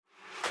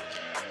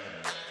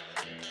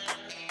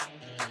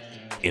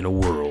In a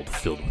world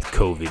filled with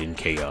COVID and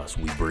chaos,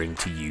 we bring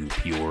to you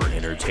pure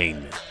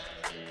entertainment.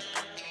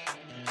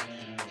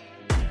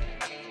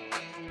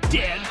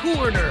 Dad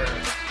Corner,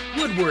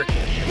 woodworking,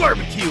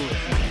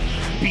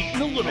 barbecuing, beating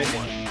the little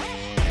one.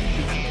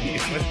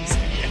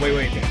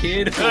 Wait, the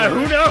kid?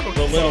 Who knows?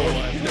 The little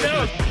one. Who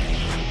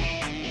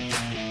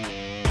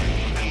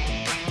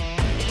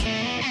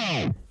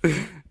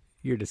knows?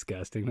 You're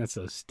disgusting. That's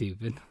so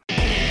stupid.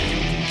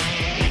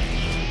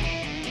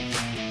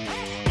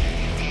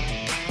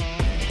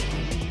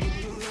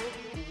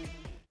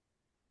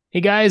 Hey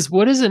guys,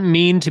 what does it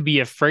mean to be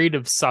afraid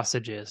of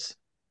sausages?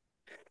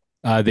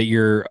 That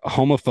you're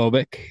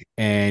homophobic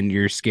and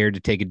you're scared to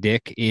take a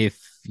dick if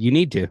you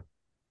need to.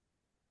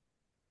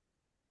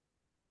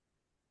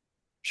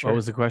 What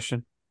was the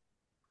question?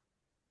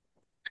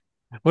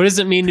 What does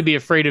it mean to be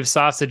afraid of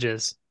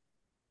sausages?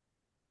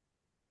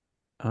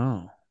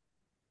 Oh.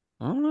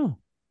 I don't know.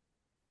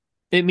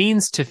 It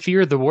means to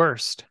fear the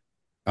worst.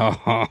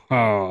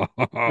 I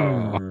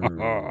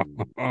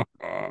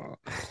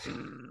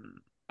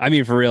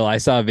mean, for real, I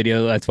saw a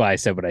video. That's why I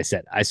said what I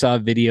said. I saw a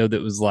video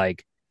that was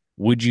like,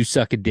 would you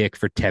suck a dick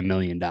for $10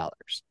 million?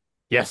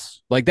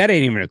 Yes. Like, that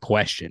ain't even a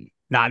question.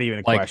 Not even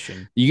a Like,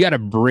 question. You got to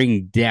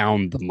bring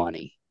down the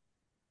money.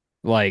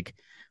 Like,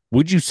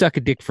 would you suck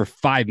a dick for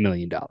 $5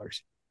 million?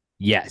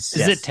 Yes.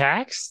 Is it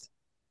taxed?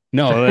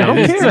 No,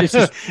 don't care. this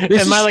is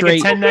Am I like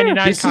straight, a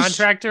 1099 this is-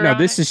 contractor? No,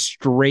 this is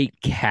straight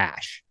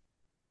cash.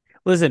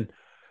 Listen,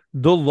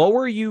 the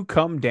lower you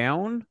come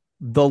down,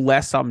 the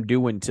less I'm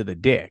doing to the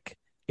dick.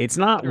 It's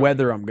not Sure.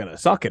 whether I'm going to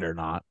suck it or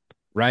not.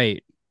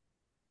 Right.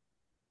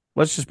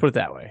 Let's just put it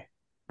that way.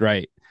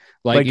 Right.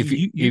 Like, Like, if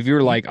you- if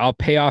you're like, I'll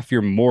pay off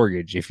your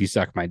mortgage if you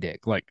suck my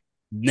dick. Like,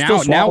 Still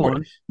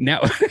swallowing.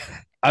 now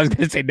I was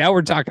gonna say, now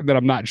we're talking that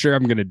I'm not sure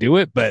I'm gonna do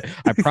it, but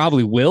I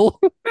probably will.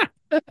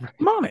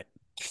 I'm on it.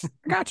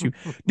 I got you.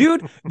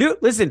 Dude,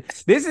 listen,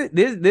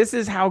 this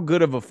is how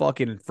good of a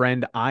fucking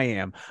friend I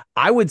am.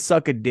 I would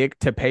suck a dick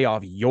to pay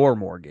off your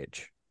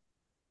mortgage.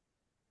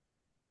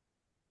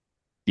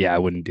 Yeah, I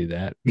wouldn't do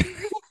that.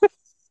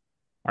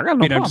 I got I no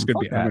mean, problem. I'm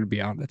Fuck gonna that.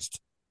 be honest.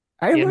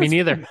 Yeah, me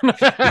neither.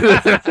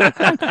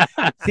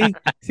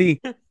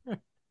 See,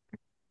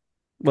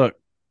 look,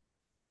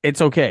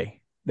 it's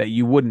okay that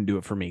you wouldn't do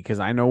it for me because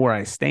I know where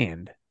I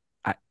stand.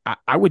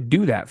 I would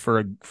do that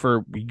for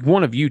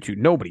one of you two,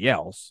 nobody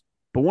else,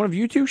 but one of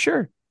you two,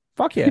 sure.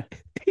 Fuck yeah,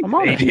 I'm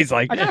on it. He's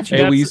like, I got you.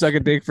 hey, will you That's- suck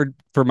a dick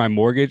for my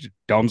mortgage?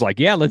 Dom's like,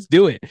 yeah, let's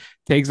do it.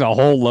 Takes a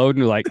whole load and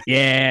you're like,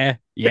 yeah,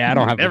 I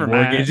don't have a Never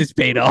mortgage. mind. It's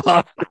paid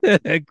off.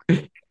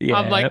 Yeah.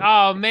 I'm like,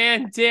 oh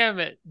man, damn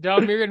it.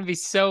 Dom, you're gonna be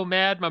so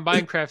mad. My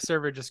Minecraft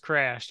server just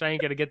crashed. I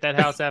ain't gonna get that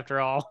house after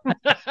all.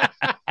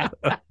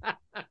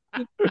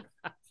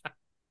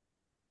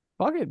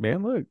 Fuck it,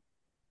 man. Look,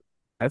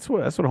 that's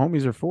what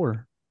homies are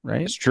for,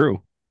 right? it's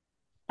true.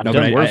 I've No,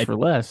 done but worse I- for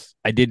less.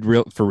 I did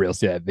for real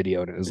see that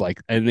video, and it was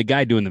like, and the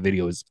guy doing the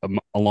video was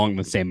along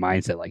the same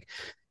mindset. Like,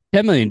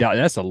 $10 million,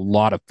 that's a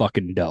lot of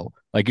fucking dough.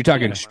 Like, you're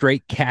talking Yeah.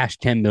 straight cash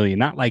 10 million,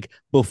 not like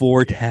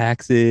before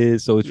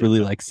taxes. So it's really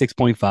like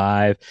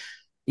 6.5.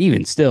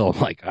 Even still,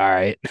 like, all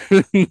right.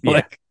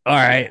 Like, all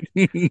right.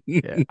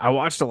 Yeah. I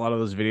watched a lot of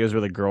those videos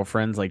where the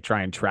girlfriends like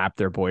try and trap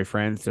their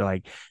boyfriends. They're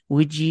like,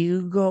 would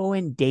you go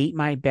and date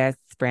my best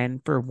friend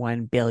for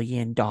 $1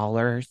 billion?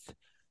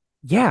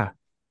 Yeah,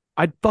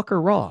 I'd fuck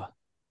her raw.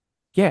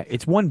 Yeah,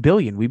 it's 1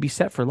 billion. We'd be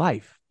set for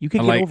life. You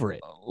could get Like- over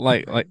it.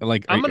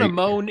 like I'm gonna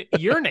moan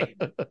your name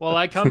while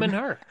I come in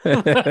her.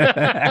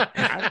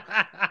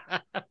 I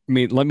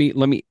mean, let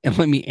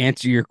me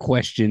answer your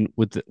question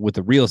with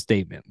the real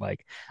statement.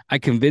 Like, I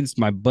convinced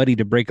my buddy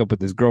to break up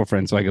with his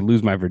girlfriend so I could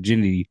lose my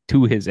virginity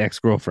to his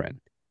ex-girlfriend.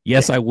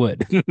 Yes, I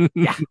would.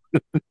 Yeah.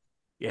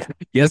 Yeah.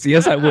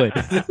 Yes, I would.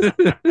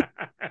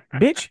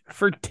 Bitch,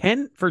 for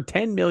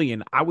 10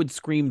 million, I would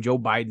scream Joe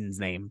Biden's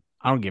name.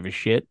 I don't give a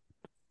shit.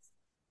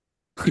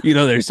 You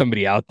know, there's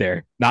somebody out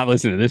there not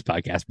listening to this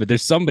podcast, but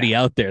there's somebody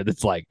out there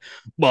that's like,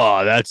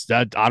 well, that's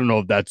that. I don't know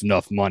if that's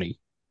enough money.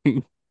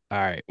 All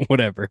right,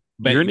 whatever.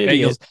 You're an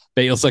idiot.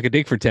 Bet you'll suck a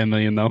dick for 10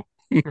 million though.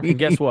 And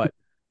guess what?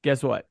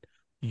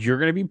 You're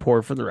going to be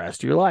poor for the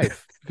rest of your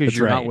life because That's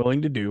you're not right.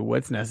 willing to do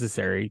what's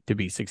necessary to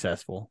be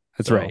successful.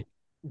 That's So, right.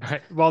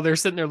 Right. While they're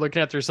sitting there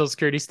looking at their social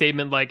security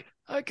statement, like,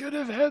 I could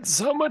have had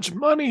so much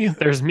money.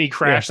 There's me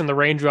crashing the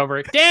Range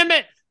Rover. Damn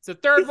it! It's the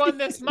third one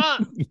this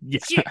month. Yeah.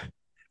 Shit.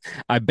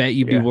 I bet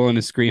you'd be Yeah. willing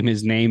to scream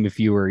his name if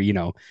you were,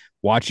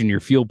 watching your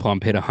fuel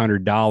pump hit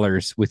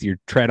 $100 with your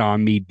Tread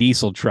on Me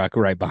diesel truck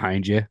right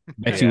behind you.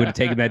 Bet you Yeah. would have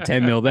taken that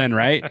 10 mil then,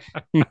 right?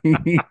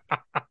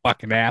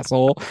 Fucking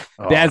asshole.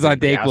 oh, Dad's on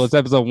gas. Dakeable. It's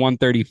episode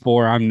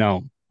 134. I'm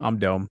no. I'm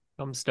dumb.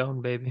 I'm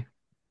stoned, baby.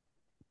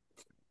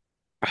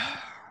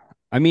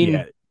 I mean,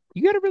 Yeah,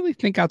 you got to really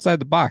think outside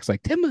the box.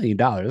 Like $10 million,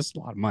 that's a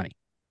lot of money.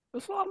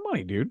 that's a lot of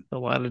money, dude. A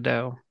lot of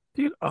dough.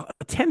 Dude,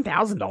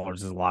 $10,000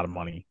 is a lot of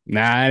money.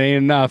 Nah, it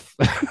ain't enough.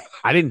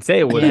 I didn't say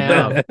it was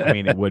Yeah. enough. I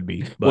mean, it would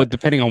be, but Well,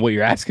 depending on what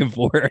you're asking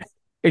for.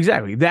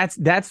 exactly. That's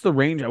the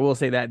range. I will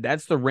say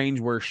that's the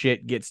range where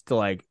shit gets to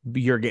like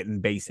you're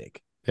getting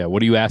basic. Yeah,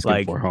 what are you asking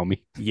Like- for,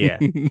 homie? Yeah,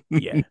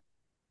 yeah.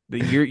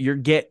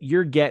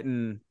 You're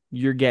getting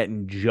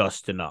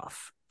just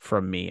enough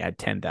from me at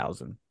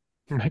 10,000.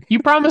 You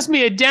promised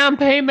me a down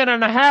payment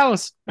on a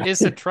house.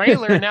 It's a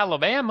trailer in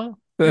Alabama.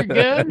 You're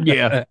good.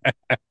 Yeah.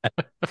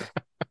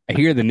 I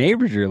hear the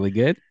neighbor's really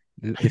good.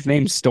 His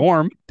name's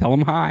Storm. Tell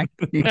him hi.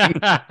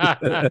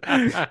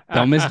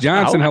 Tell Miss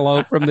Johnson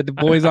hello from the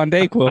boys on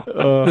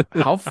Dayquil.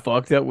 How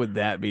fucked up would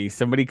that be?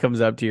 Somebody comes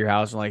up to your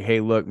house and like, hey,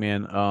 look,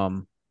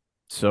 man,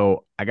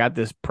 so I got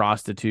this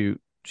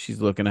prostitute.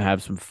 She's looking to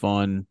have some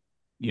fun.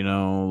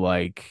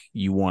 Like,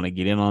 you want to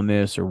get in on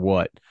this or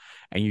what?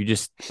 And you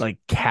just like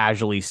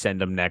casually send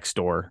them next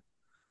door.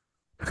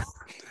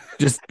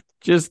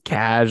 just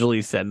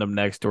casually send them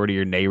next door to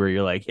your neighbor.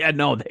 You're like, yeah,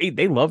 no,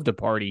 they love to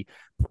party.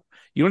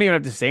 You don't even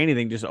have to say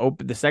anything. Just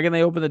open the second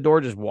they open the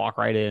door, just walk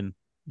right in.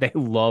 They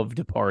love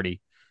to party.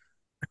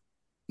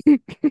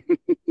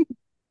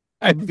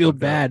 I feel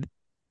bad.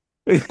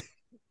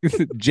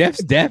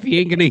 Jeff's deaf. He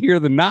ain't gonna hear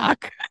the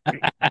knock.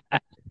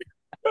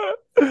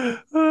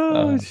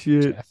 Oh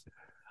shit. Jeff.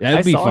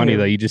 That'd be funny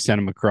though. You just send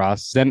them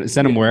across. Send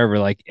them wherever.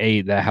 Like,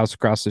 hey, the house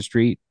across the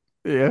street.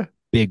 Yeah.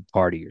 Big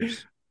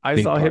partiers.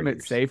 I saw him at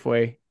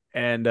Safeway,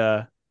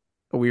 and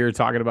we were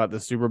talking about the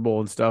Super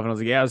Bowl and stuff, and I was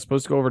like, yeah, I was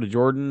supposed to go over to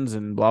Jordan's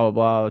and blah, blah,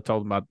 blah. I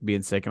told him about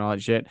being sick and all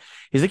that shit.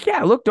 He's like, yeah,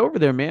 I looked over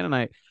there, man, and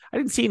I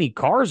didn't see any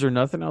cars or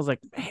nothing. I was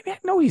like, man, I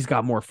know he's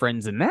got more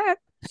friends than that.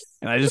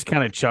 And I just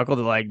kind of chuckled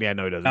like, yeah,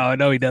 no, he doesn't. Oh,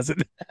 no, he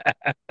doesn't.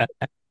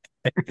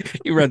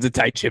 He runs a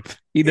tight ship.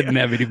 He doesn't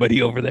have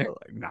anybody over there.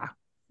 Like, nah.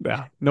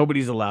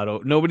 Nobody's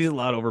allowed. Nobody's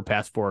allowed over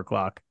past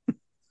 4:00.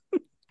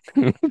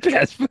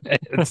 That's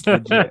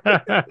legit.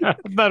 I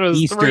thought it was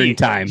Eastern 3.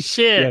 time.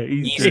 Shit. Yeah,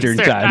 Eastern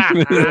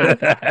time.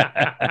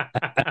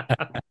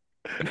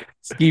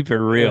 Let's keep it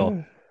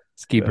real.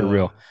 Let's keep it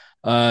real.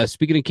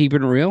 Speaking of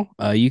keeping it real,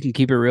 you can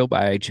keep it real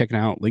by checking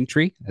out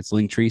Linktree. That's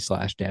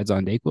Linktree/Dads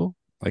on Dayquil.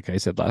 Like I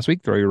said last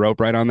week, throw your rope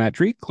right on that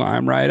tree,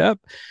 climb right up,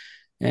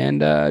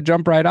 and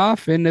jump right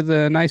off into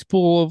the nice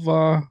pool of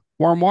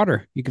warm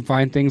water. You can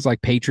find things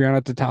like Patreon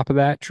at the top of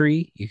that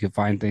tree. You can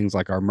find things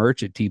like our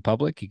merch at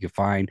TeePublic. You can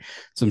find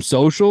some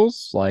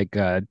socials like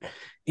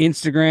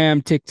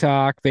Instagram,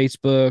 TikTok,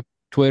 Facebook,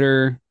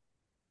 Twitter,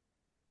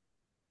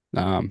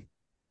 LinkedIn,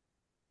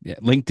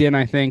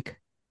 I think,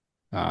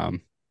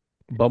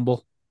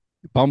 Bumble,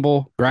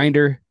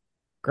 Grinder,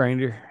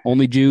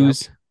 Only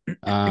Jews.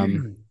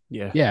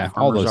 Yeah,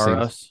 all those things.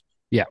 Us.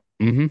 Yeah.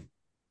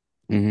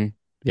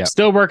 Yeah.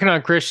 Still working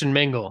on Christian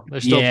Mingle. They're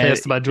still Yeah.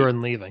 pissed about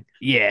Jordan leaving.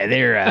 Yeah,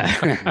 they're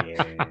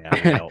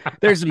Yeah,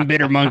 there's some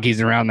bitter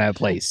monkeys around that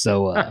place.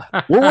 So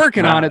we're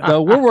working on it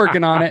though. We're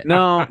working on it.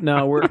 No,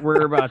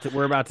 we're about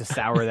to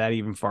sour that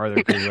even farther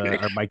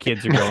because my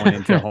kids are going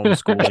into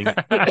homeschooling.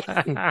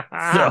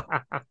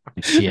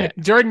 Shit.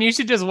 Jordan, you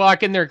should just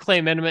walk in there and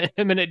claim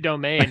eminent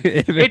domain.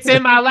 It's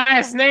in my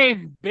last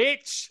name,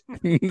 bitch.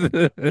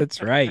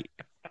 That's right.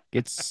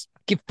 Get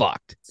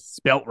fucked.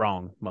 Spelt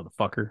wrong,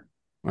 motherfucker.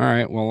 All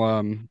right.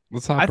 Well,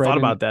 let's hop. I right thought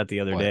in. about that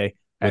the other day.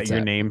 What's Your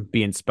that? name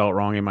being spelt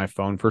wrong in my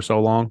phone for so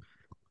long.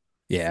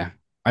 Yeah,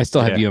 I still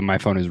have Yeah. you on my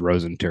phone as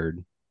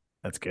Rosenturd.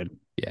 That's good.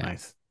 Yeah,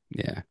 Nice.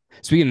 yeah.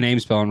 Speaking of name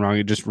spelling wrong,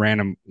 it just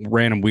random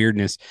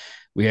weirdness.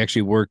 We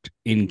actually worked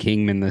in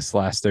Kingman this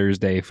last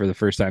Thursday for the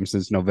first time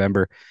since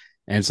November,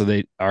 and so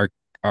our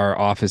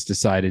office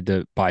decided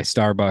to buy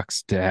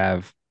Starbucks to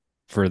have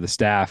for the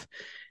staff.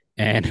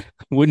 And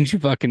wouldn't you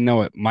fucking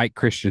know it, Mike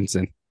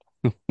Christensen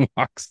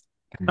walks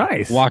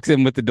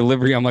in with the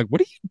delivery. I'm like,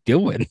 what are you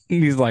doing?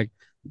 And he's like,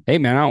 hey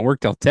man, I don't work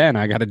till 10.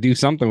 I got to do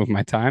something with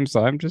my time,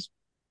 so I'm just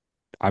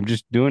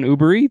doing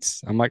Uber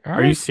Eats. I'm like, all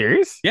right. Are you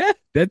serious? Yeah,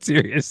 that's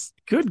serious.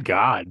 Good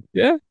God.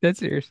 Yeah, that's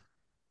serious.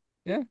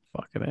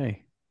 Fucking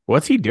A.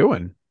 What's he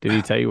doing? Did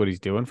he tell you what he's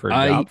doing for a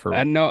job?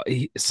 I know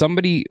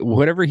somebody,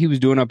 whatever he was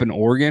doing up in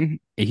Oregon,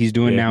 he's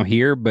doing now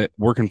here, but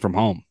working from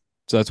home.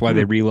 So that's why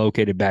they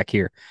relocated back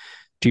here.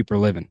 Cheaper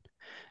living.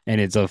 And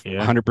it's a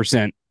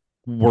 100%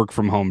 work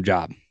from home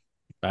job.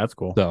 That's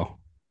cool. So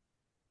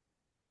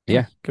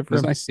yeah, good it for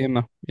was him. nice to see him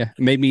though. Yeah,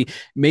 it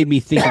made me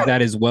think of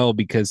that as well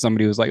because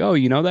somebody was like, "Oh,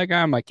 you know that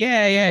guy?" I'm like,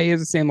 "Yeah, he has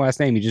the same last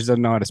name. He just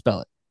doesn't know how to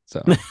spell it."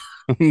 So,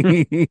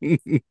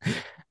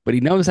 but he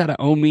knows how to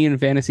own me in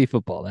fantasy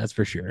football. That's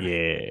for sure.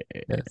 Yeah,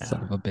 That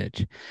son of a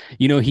bitch.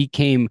 You know, he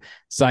came.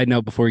 Side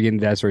note before we get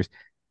into that stories,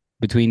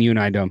 between you and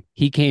I, Dome,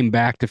 he came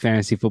back to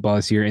fantasy football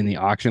this year in the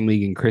auction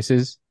league in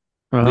Chris's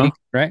league,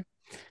 right?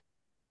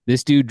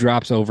 This dude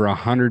drops over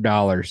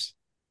 $100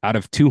 out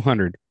of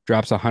 200.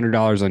 Drops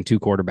 $100 on 2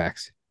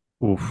 quarterbacks.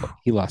 Oof.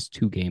 He lost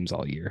 2 games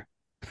all year.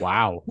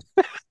 Wow.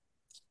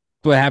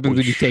 What happens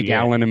Holy when you take shit.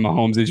 Allen and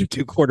Mahomes as your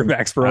 2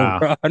 quarterbacks for Wow.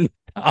 over $100?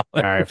 All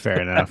right, fair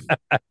enough.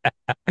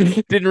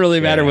 Didn't really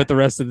matter Yeah. what the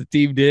rest of the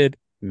team did.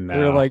 No.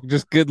 They were like,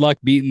 just good luck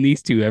beating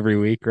these 2 every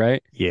week,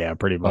 right? yeah,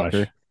 pretty much.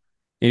 Fucker.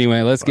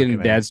 Anyway, let's get into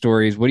Fucking A. dad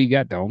stories. What do you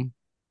got, Dome?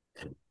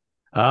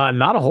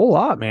 Not a whole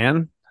lot,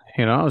 man.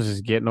 You know, I was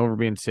just getting over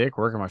being sick,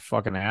 working my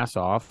fucking ass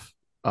off.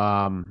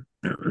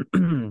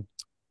 You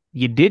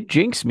did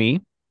jinx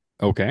me.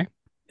 Okay.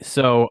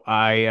 So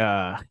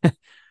I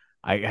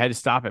I had to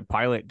stop at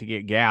Pilot to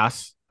get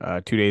gas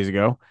 2 days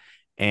ago,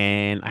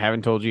 And I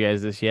haven't told you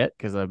guys this yet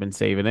because I've been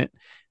saving it.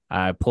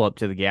 I pull up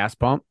to the gas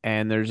pump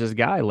and there's this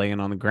guy laying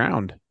on the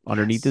ground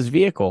underneath his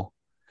vehicle.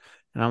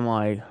 And I'm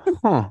like,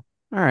 huh.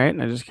 All right.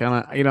 And I just kind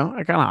of, I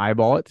kind of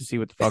eyeball it to see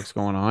what the fuck's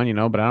going on,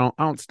 but I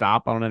don't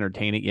stop. I don't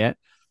entertain it yet.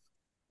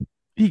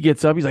 He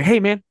gets up. He's like, hey,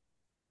 man.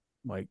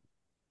 I'm like,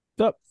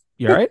 what's up?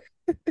 You all right?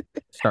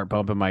 Start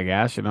pumping my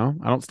gas, I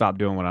don't stop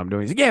doing what I'm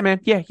doing. He's like, yeah, man.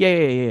 Yeah.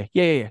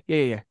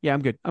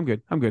 I'm good. I'm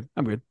good.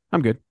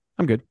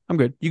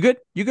 You good?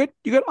 I'm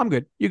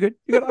good.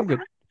 I'm good.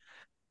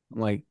 I'm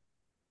like,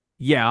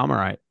 yeah, I'm all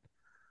right.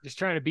 Just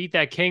trying to beat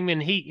that Kingman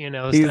heat,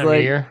 this He's time of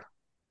like- year.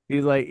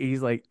 He's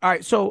like, all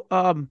right, so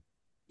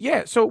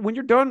yeah, so when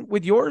you're done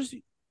with yours,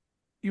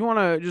 you want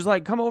to just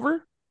like come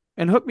over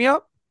and hook me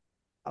up?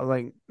 I was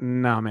like,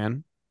 nah,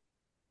 man,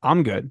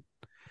 I'm good.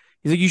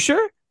 He's like, you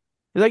sure?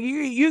 He's like,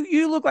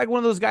 you look like one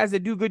of those guys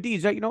that do good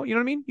deeds, right? You know what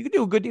I mean? You can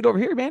do a good deed over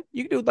here, man.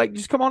 You can do like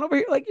just come on over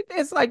here. Like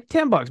it's like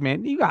 $10,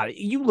 man. You got it.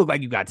 You look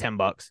like you got $10.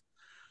 I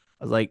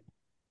was like,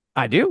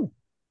 I do,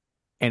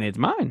 and it's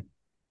mine,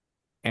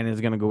 and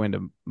it's gonna go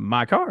into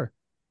my car.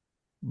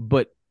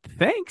 But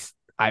thanks.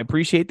 I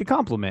appreciate the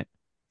compliment.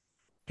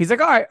 He's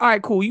like, all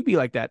right, cool. You be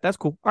like that. That's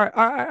cool. All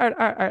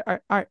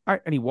right.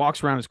 And he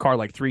walks around his car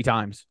like 3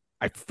 times.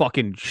 I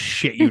fucking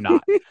shit you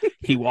not.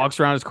 He walks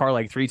around his car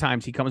like 3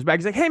 times. He comes back.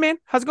 He's like, hey, man,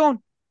 how's it going?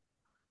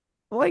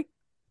 I'm like,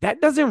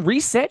 that doesn't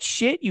reset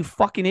shit, you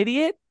fucking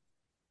idiot.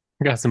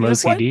 Got some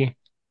He's like, OCD.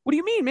 What do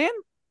you mean, man?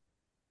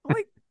 I'm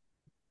like,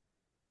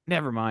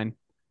 never mind.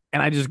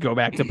 And I just go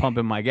back to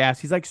pumping my gas.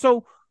 He's like,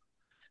 so,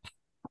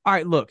 all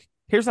right, look,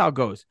 here's how it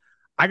goes.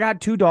 I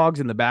got 2 dogs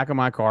in the back of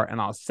my car, and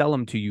I'll sell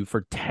them to you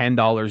for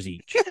 $10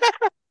 each.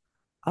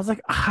 I was like,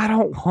 I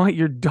don't want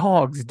your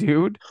dogs,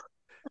 dude.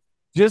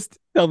 Just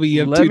Tell me you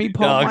have let 2 me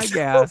pump my dogs.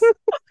 gas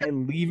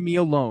and leave me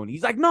alone.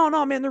 He's like,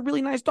 no, man, they're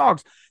really nice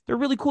dogs. They're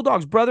really cool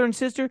dogs, brother and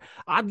sister.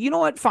 You know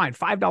what? Fine,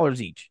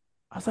 $5 each.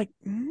 I was like,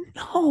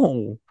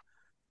 no,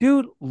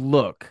 dude,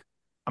 look,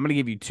 I'm going to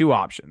give you 2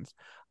 options.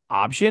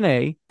 Option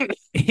A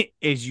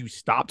is you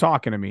stop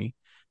talking to me,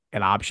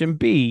 and option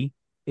B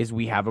is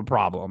we have a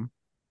problem.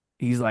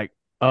 He's like,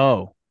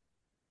 oh,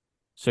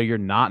 so you're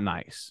not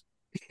nice.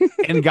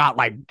 And got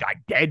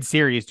dead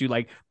serious, dude.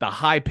 Like the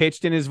high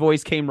pitched in his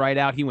voice came right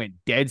out. He went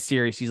dead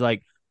serious. He's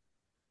like,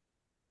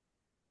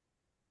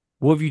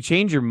 well, if you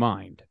change your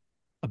mind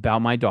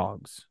about my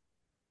dogs,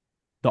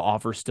 the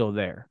offer's still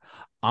there.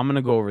 I'm going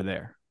to go over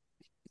there.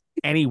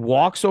 And he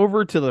walks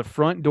over to the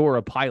front door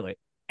of Pilot,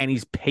 and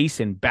he's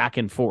pacing back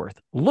and forth,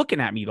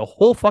 looking at me the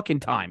whole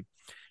fucking time.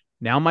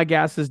 Now my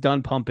gas is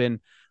done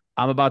pumping.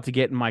 I'm about to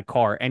get in my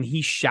car, and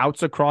he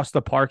shouts across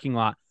the parking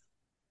lot,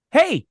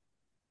 hey,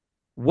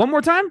 one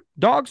more time,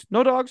 dogs,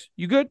 no dogs,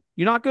 you good?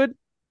 You not good?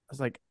 I was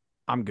like,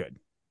 I'm good.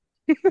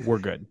 We're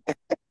good.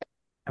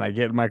 And I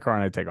get in my car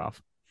and I take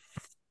off.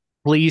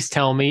 Please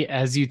tell me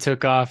as you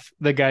took off,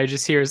 the guy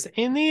just hears,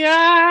 in the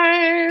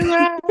eyes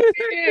of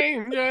the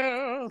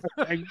angel.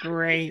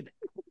 Great.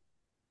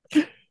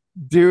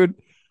 Dude,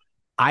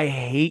 I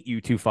hate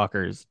you 2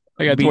 fuckers.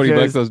 I got $20.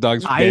 Because Those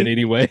dogs are I- dead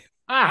anyway.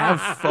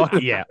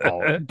 Fuck yeah.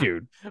 Oh,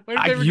 dude. What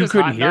if they were You just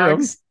couldn't hot hear 'em.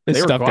 dogs? They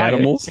They were stuffed quiet.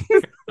 animals.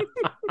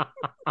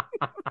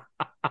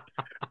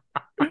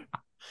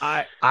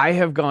 I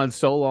have gone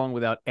so long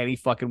without any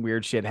fucking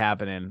weird shit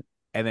happening,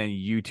 and then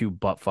you 2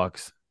 butt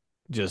fucks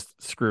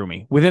just screw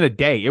me within a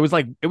day. It was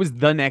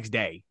the next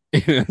day.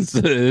 It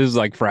was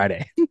like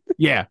Friday.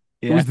 Yeah,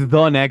 it Yeah. was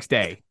the next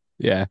day.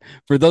 Yeah.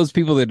 For those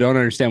people that don't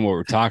understand what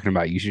we're talking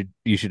about, you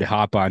should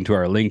hop onto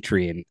our link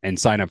tree and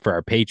sign up for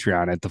our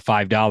Patreon at the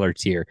 $5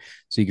 tier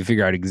so you can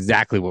figure out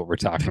exactly what we're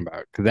talking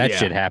about. Because that Yeah.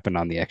 shit happened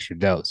on the extra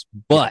dose.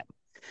 But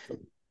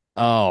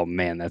oh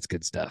man, that's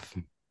good stuff.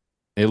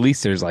 At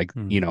least there's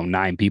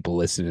 9 people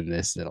listening to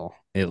this that'll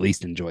at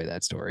least enjoy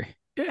that story.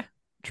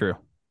 True.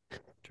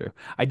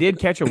 I did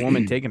catch a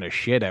woman taking a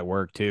shit at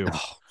work too.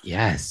 Oh,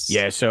 yes.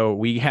 Yeah, so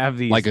we have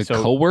these Like a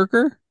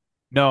coworker?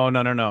 No.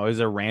 It was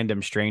a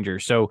random stranger.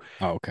 So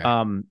Oh, okay.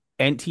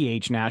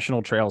 NTH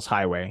National Trails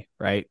Highway,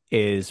 right,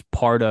 is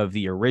part of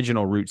the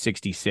original Route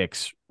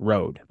 66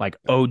 road, like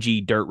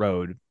OG dirt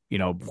road,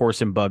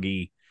 horse and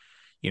buggy,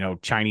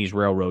 Chinese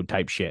railroad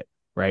type shit,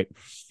 right?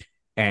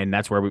 And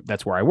that's where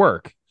I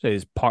work. So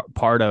it's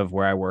part of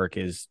where I work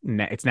it's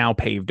now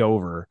paved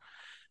over.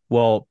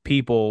 Well,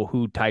 people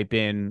who type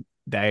in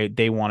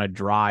they want to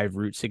drive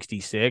Route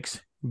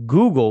 66,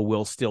 Google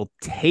will still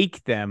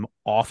take them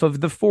off of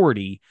the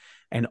 40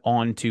 and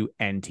onto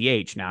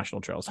NTH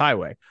National Trails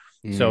Highway.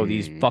 So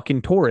these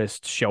fucking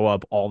tourists show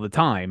up all the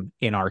time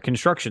in our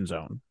construction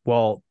zone.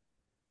 Well,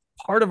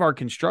 part of our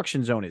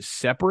construction zone is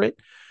separate.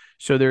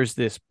 So there's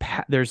this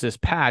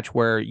patch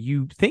where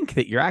you think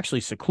that you're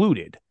actually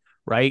secluded,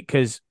 right?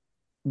 Because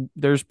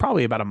there's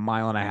probably about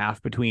 1.5 miles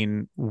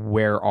between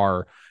where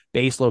our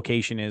base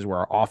location is, where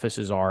our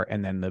offices are,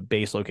 and then the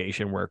base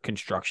location where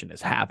construction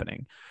is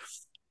happening.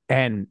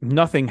 And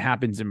nothing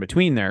happens in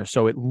between there.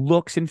 So it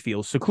looks and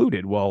feels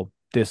secluded. Well,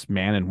 this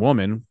man and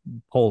woman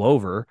pull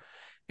over,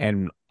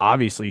 and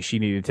obviously she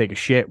needed to take a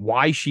shit.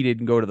 Why she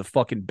didn't go to the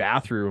fucking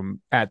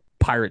bathroom at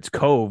Pirates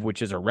Cove,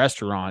 which is a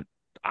restaurant,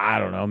 I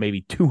don't know,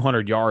 maybe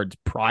 200 yards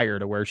prior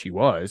to where she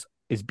was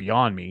is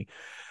beyond me.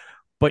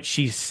 But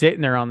she's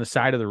sitting there on the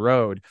side of the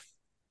road,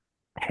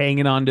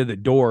 hanging onto the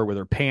door with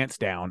her pants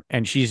down,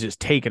 and she's just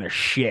taking a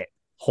shit,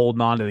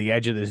 holding on to the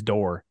edge of this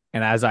door.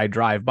 And as I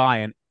drive by,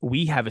 and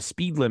we have a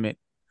speed limit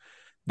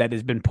that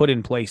has been put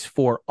in place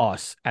for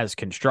us as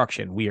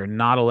construction, we are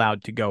not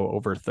allowed to go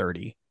over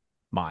 30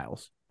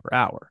 miles per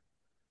hour.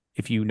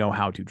 If you know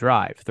how to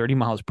drive, 30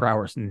 miles per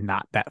hour is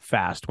not that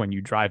fast when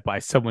you drive by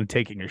someone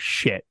taking a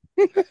shit.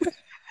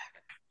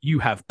 You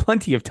have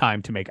plenty of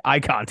time to make eye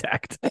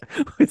contact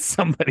with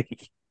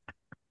somebody.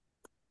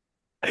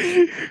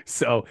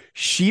 So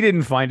she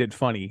didn't find it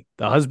funny.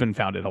 The husband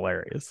found it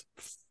hilarious.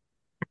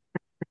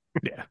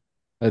 Yeah.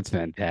 That's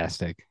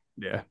fantastic.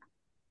 Yeah.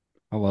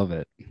 I love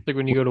it. Like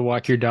when you go to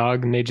walk your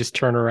dog and they just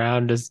turn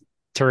around as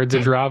turds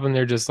are dropping,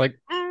 they're just like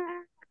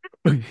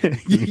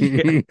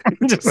Yeah.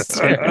 just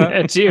staring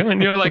at you,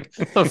 and you're like,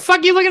 "The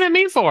fuck you looking at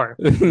me for?"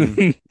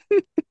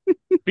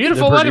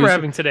 Beautiful weather we're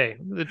having today.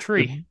 The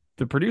tree.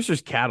 The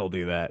producer's cat will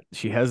do that.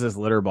 She has this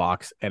litter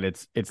box, and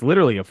it's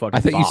literally a fucking.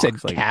 I thought box. you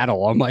said like,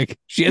 cattle. I'm like,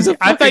 she has a.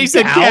 I thought you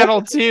said cow?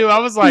 cattle too. I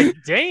was like,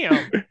 damn.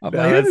 I'm No,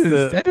 like,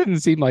 that's that didn't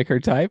seem like her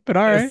type, but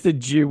all right. That's the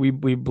Jew. We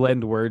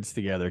blend words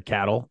together.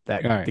 Cattle.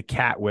 That All right. the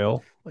cat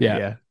will.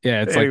 Yeah.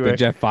 Yeah, it's like Anyway. the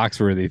Jeff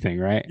Foxworthy thing,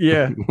 right?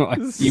 Yeah. Like,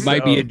 you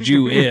might be a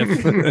Jew if.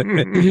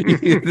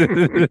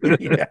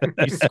 Yeah.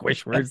 You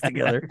squish words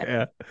together.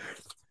 Yeah.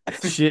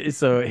 Shit.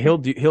 So he'll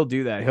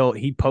do that.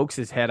 He pokes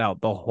his head out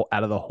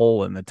out of the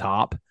hole in the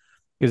top,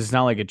 because it's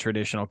not like a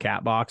traditional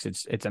cat box.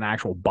 It's an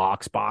actual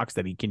box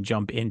that he can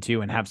jump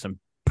into and have some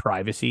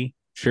privacy.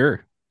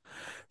 Sure.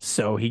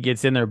 So he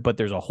gets in there, but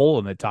there's a hole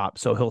in the top.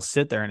 So he'll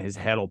sit there and his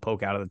head will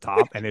poke out of the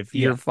top. And if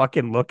you're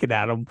fucking looking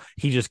at him,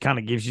 he just kind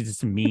of gives you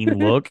this mean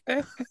look.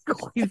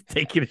 He's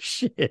taking a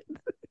shit.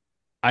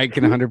 I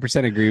can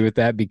 100% agree with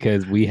that,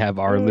 because we have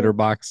our litter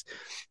box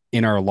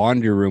in our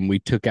laundry room. We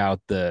took out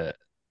the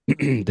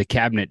the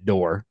cabinet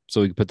door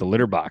so we could put the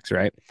litter box,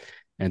 right?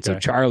 And so Okay.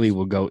 Charlie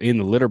will go in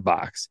the litter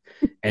box,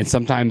 and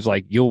sometimes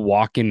like you'll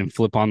walk in and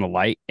flip on the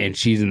light and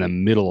she's in the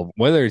middle of,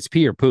 whether it's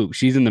pee or poop,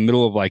 she's in the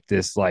middle of like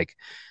this like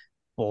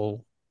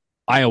Full.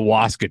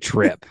 ayahuasca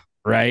trip,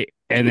 right?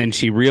 And then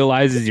she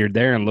realizes you're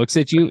there and looks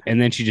at you, and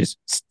then she just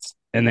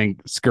and then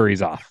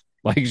scurries off.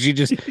 Like she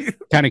just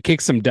kind of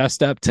kicks some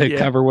dust up to Yeah.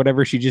 cover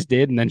whatever she just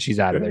did, and then she's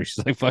out of there.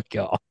 She's like, fuck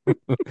y'all.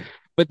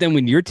 But then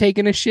when you're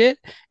taking a shit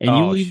and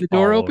you leave the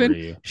door all over open,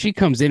 you. she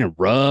comes in and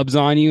rubs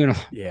on you, and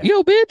Yeah.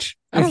 yo, bitch,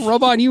 I don't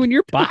rub on you in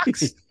your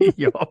box.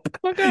 Yup.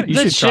 Fuck out. You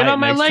The should shit try it on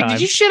my next leg. time.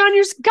 Did you shit on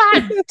yours?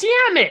 God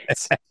damn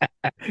it.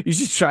 You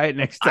should try it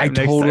next time. I Next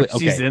totally- time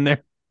she's okay. in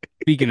there.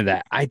 Speaking of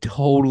that, I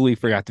totally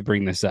forgot to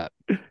bring this up.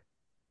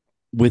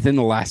 Within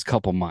the last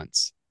couple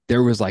months,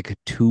 there was like a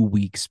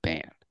 2-week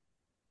span.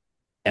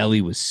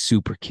 Ellie was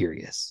super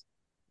curious.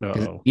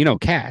 'Cause, Oh. you know,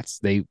 cats,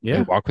 they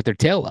Yeah. walk with their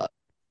tail up.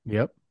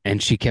 Yep.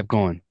 And she kept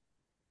going,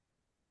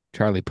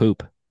 Charlie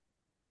poop.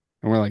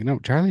 And we're like, no,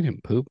 Charlie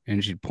didn't poop.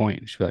 And she'd point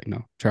and she'd be like,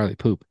 no, Charlie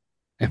poop.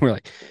 And we're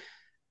like,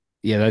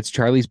 yeah, that's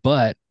Charlie's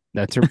butt.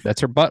 That's her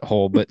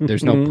butthole, but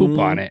there's no poop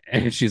on it.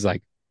 And she's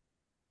like,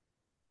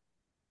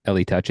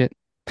 Ellie, touch it.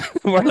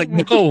 We're like,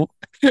 no,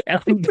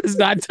 Ellie does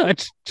not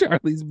touch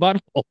Charlie's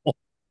butthole.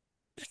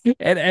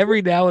 And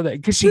every now and then,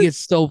 because she gets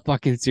so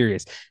fucking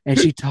serious and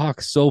she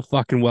talks so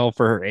fucking well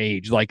for her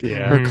age. Like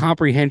Yeah. her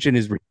comprehension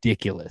is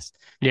ridiculous.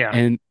 Yeah.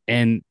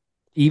 And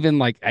even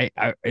like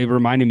it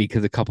reminded me,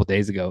 because a couple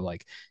days ago,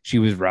 like she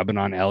was rubbing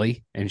on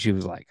Ellie and she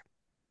was like,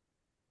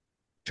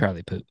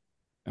 Charlie poop.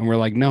 And we're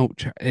like, no,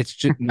 it's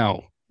just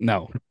no,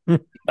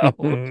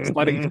 just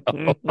let it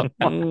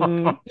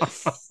go.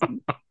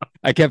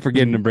 I kept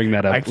forgetting to bring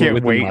that up. I can't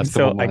within the wait last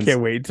couple until I months.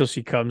 can't wait until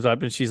she comes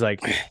up and she's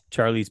like,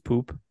 Charlie's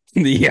poop.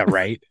 Yeah,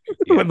 right.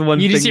 Yeah. With one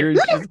You just finger,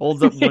 hear- she just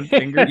holds up one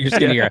finger. You're just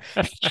gonna hear,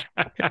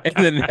 and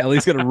then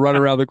Ellie's gonna run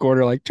around the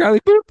corner like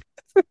Charlie poop.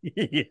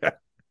 Yeah.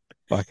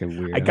 Fucking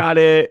weird. I got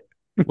it.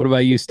 What about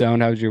you,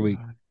 Stone? How was your week?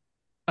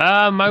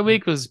 My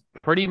week was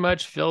pretty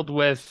much filled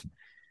with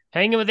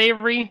hanging with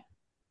Avery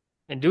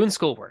and doing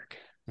schoolwork.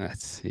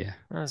 That's yeah.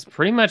 That's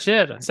pretty much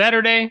it. On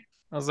Saturday,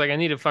 I was like, I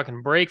need a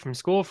fucking break from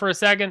school for a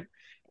second.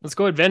 Let's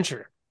go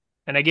adventure.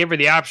 And I gave her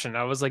the option.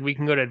 I was like, we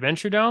can go to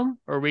Adventure Dome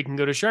or we can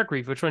go to Shark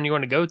Reef. Which one do you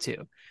want to go to?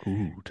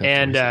 Ooh, tough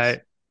And choices.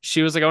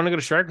 she was like, I want to go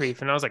to Shark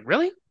Reef. And I was like,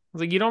 really? I was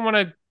like, you don't want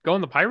to go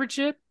on the pirate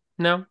ship?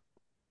 No.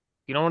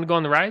 You don't want to go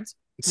on the rides?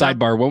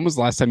 Sidebar: when was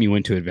the last time you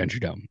went to Adventure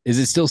Dome? Is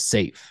it still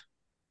safe?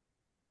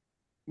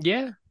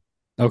 Yeah.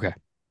 Okay.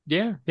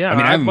 Yeah. I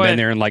mean, I haven't went, been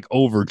there in like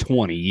over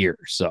 20 years,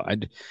 so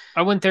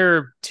I went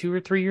there 2 or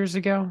 3 years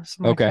ago.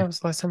 Something Okay. Like that was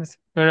the last time.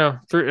 No,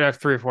 3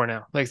 or 4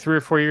 now. Like 3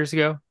 or 4 years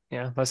ago.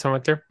 Yeah. Last time I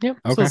went there. Yeah.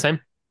 Still Okay. the same.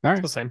 All right.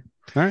 Still the same.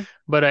 All right.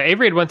 But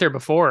Avery had went there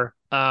before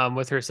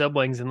with her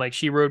siblings, and like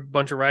she rode a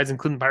bunch of rides,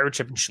 including pirate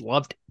ship, and she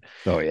loved it.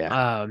 Oh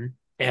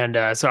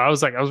yeah. So I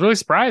was really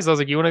surprised. I was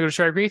like, you want to go to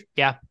Shark Reef?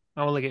 Yeah, I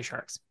want to look at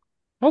sharks.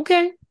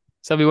 Okay.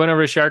 So we went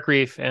over to Shark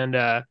Reef and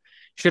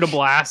she had a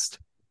blast.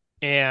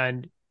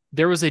 And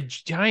there was a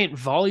giant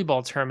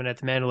volleyball tournament at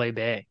the Mandalay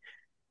Bay.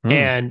 Hmm.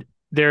 And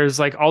there's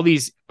like all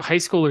these high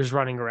schoolers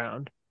running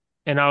around,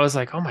 and I was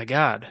like, oh my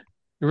god,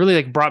 it really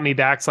like brought me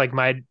back to like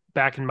my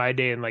back in my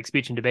day in like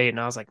speech and debate, and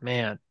I was like,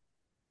 man,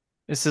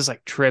 this is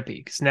like trippy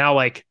because now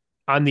like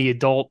I'm the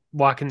adult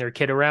walking their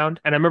kid around,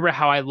 and I remember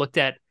how I looked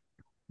at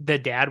the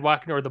dad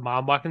walking or the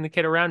mom walking the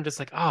kid around, just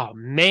like, oh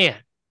man,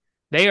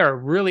 they are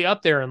really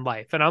up there in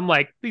life, and I'm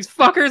like, these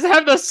fuckers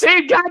have the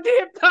same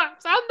goddamn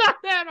thoughts. I'm not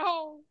that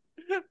old.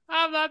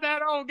 I'm not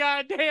that old.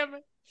 God damn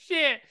it.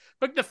 Shit.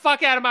 Fuck the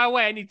fuck out of my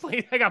way.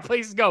 I got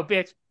places to go,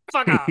 bitch.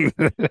 Fuck off.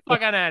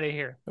 Fuck on out of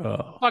here.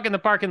 Oh. Fuck in the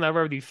parking lot,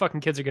 whatever these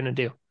fucking kids are gonna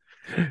do.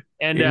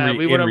 And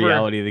we in went over.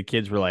 reality, the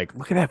kids were like,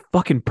 look at that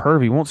fucking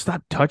perv. He won't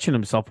stop touching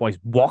himself while he's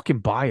walking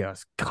by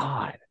us.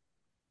 God.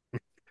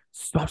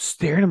 Stop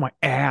staring at my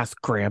ass,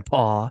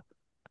 Grandpa.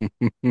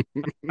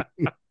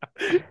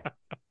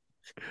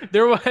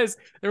 There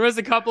was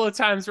a couple of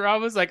times where I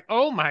was like,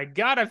 oh my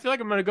god, I feel like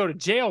I'm gonna go to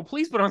jail.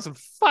 Please put on some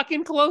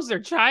fucking clothes there,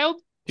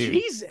 child. Dude,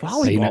 Jesus.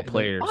 volleyball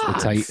players. Ah,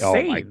 That's how you, oh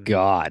my insane.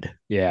 god.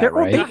 Yeah, They're-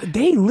 right.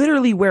 They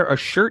literally wear a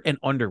shirt and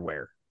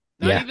underwear.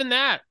 Not Yeah. even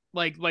that.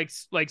 Like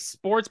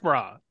sports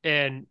bra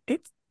and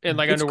It's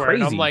like It's underwear.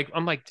 And crazy.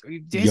 I'm like,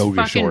 it's Yoga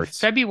fucking shorts.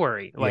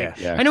 February. Like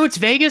yeah, Yeah. I know it's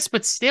Vegas,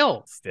 but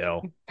still,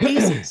 still.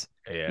 Jesus.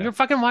 Yeah. You're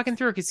fucking walking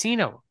through a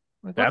casino.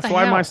 Like, what That's the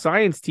why my hell?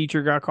 science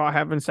teacher got caught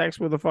having sex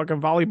with a fucking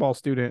volleyball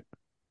student.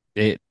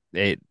 It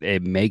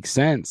makes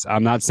sense.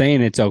 I'm not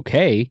saying it's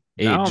okay.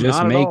 It No, just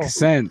not at makes all.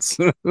 sense.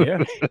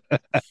 Yeah.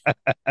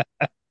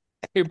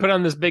 You put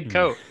on this big Hmm.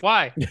 coat.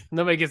 Why?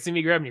 Nobody can see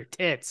me grabbing your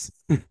tits.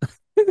 What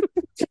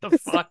the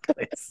fuck?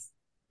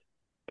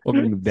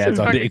 Welcome to Dad's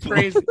on Fucking Dayquil.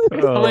 crazy.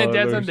 Only Oh,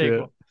 Dad's no on shit.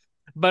 Dayquil.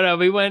 But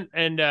we went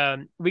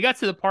and we got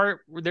to the part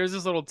where there's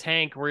this little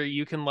tank where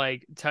you can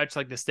like touch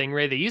like the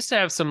stingray. They used to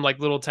have some like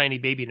little tiny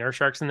baby nurse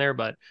sharks in there,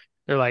 but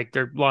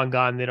they're long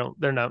gone. They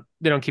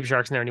don't keep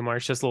sharks in there anymore.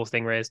 It's just little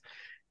stingrays.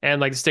 And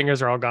like the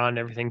stingers are all gone and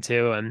everything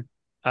too. And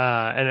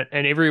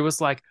Avery was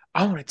like,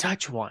 I want to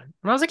touch one.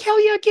 And I was like,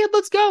 hell yeah, kid,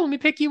 let's go. Let me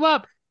pick you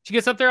up. She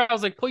gets up there. I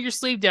was like, pull your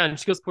sleeve down. And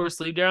she goes, pull her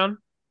sleeve down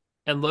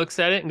and looks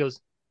at it and goes,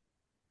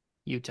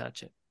 you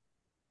touch it.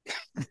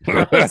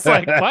 I was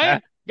like,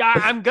 what? Yeah,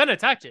 I'm gonna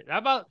touch it. How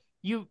about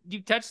you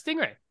touch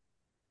stingray?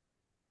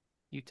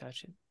 You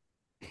touch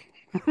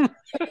it.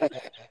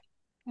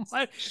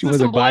 What? She Is this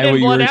wasn't some blood buying in, what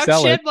you blood were out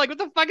selling. shit? Like, what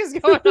the fuck is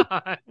going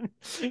on?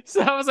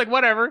 So I was like,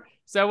 whatever.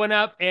 So I went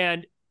up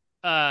and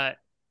I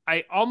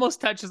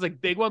almost touched his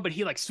like big one, but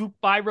he like swooped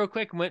by real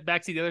quick and went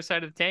back to the other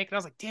side of the tank. And I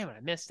was like, damn it,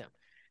 I missed him.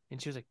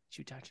 And she was like, did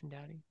you touch him,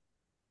 Daddy?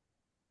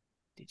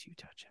 Did you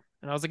touch him?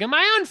 And I was like, am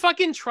I on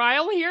fucking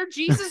trial here?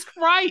 Jesus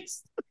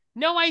Christ.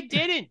 No, I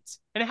didn't.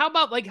 And how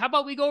about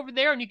we go over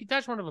there and you can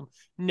touch one of them?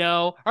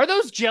 No. Are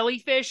those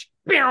jellyfish?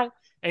 Meow.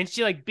 And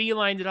she like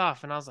beelined it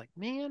off. And I was like,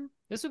 man,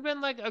 this would have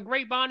been like a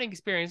great bonding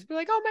experience. Be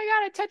like, oh my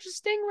God, I touched a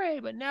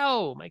stingray. But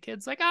no, my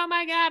kid's like, oh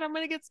my God, I'm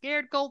going to get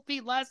scared, cold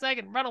feet last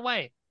second, run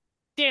away.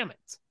 Damn it.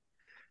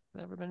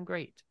 That would have been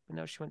great. But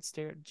no, she went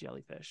stare at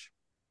jellyfish.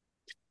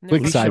 And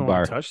Quick the At least you sidebar.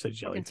 won't touch the fucking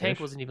jellyfish. tank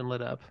wasn't even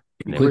lit up.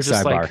 And they Quick were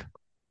just sidebar. like,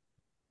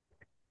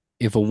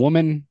 If a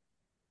woman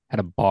had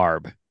a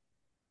barb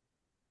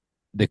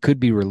that could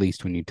be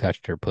released when you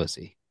touched her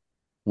pussy,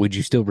 would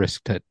you still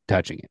risk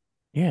touching it?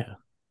 Yeah.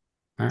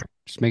 All right,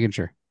 just making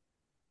sure.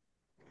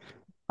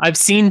 I've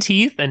seen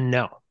teeth and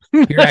no.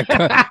 Here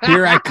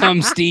I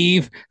come,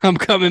 Steve. I'm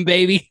coming,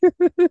 baby.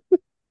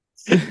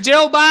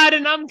 Joe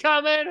Biden, I'm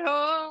coming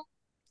home.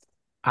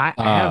 I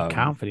have Um,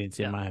 confidence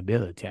in my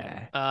ability.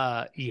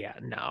 Yeah,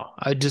 no.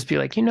 I'd just be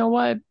like, you know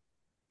what?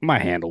 My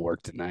handle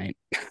worked tonight.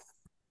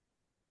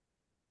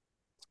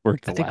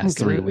 Worked I the think I'm last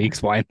 3 good.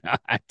 weeks. Why not?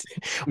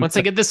 Once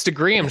I get this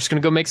degree, I'm just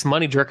gonna go make some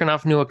money jerking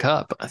off into a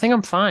cup. I think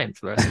I'm fine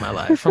for the rest of my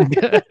life. I'm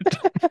good.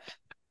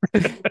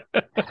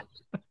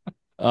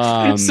 Sir,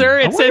 I it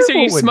says wonder here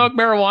you what would- smoke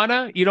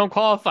marijuana, you don't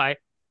qualify.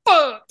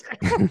 Fuck.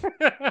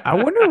 I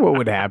wonder what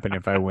would happen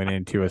if I went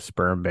into a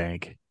sperm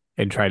bank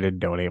and tried to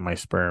donate my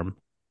sperm.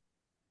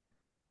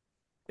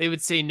 They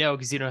would say no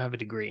because you don't have a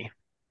degree.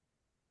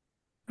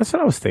 That's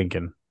what I was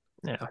thinking.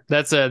 Yeah,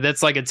 that's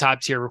like a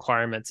top tier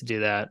requirement to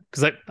do that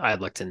because I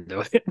looked into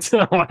it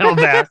a while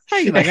back.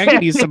 You're like, I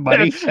could use some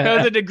money. With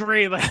a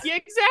degree, like yeah,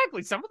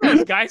 exactly. Some of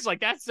those guys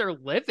like that's their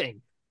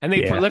living, and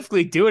they Yeah.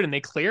 prolifically do it, and they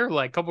clear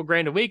like a couple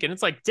grand a week, and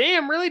it's like,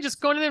 damn, really, just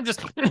going in there, and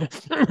just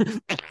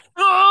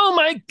oh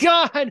my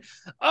god,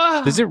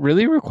 oh, Does it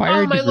really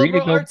require a my degree to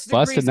liberal go arts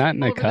bust a degree's nut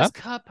in all a over this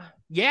cup?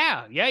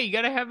 Yeah, you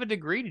got to have a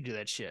degree to do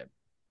that shit.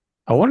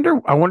 I wonder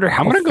how I'm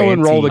gonna go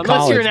enroll to fancy- Unless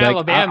college. you're in Like,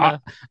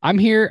 Alabama. I'm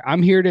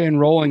here to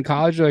enroll in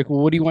college. Like,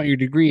 well, what do you want your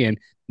degree in?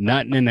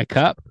 Nothing in a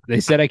cup. They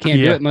said I can't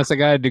do Yeah. it unless I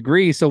got a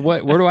degree. So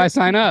where do I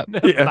sign up?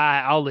 Yeah.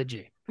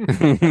 Biology.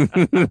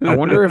 I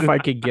wonder if I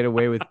could get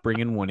away with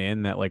bringing one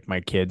in that like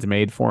my kids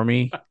made for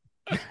me.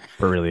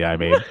 For really, I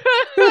made.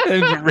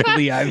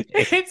 Really,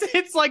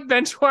 It's like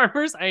bench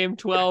warmers. I am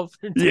 12.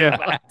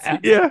 Yeah.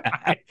 Yeah.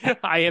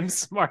 I am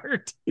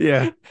smart.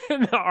 Yeah.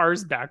 And the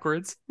R's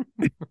backwards.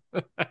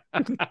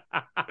 All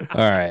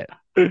right.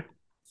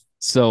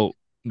 So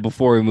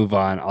before we move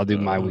on, I'll do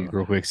my week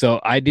real quick. So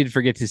I did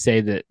forget to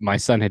say that my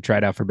son had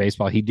tried out for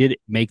baseball. He did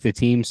make the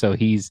team, so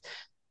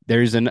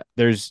there's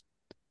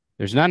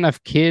not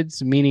enough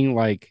kids, meaning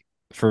like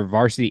for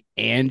varsity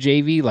and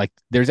JV. Like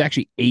there's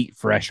actually 8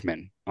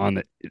 freshmen on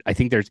the. I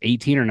think there's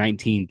 18 or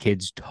 19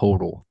 kids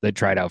total that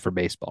tried out for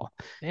baseball.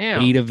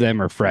 Damn. 8 of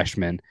them are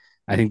freshmen.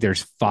 I think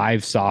there's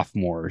 5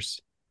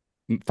 sophomores,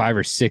 5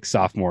 or 6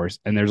 sophomores,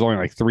 and there's only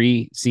like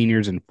 3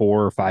 seniors and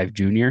 4 or 5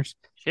 juniors.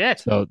 Shit.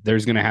 So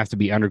there's going to have to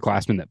be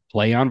underclassmen that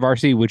play on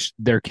varsity, which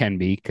there can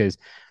be because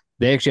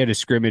they actually had a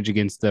scrimmage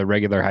against the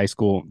regular high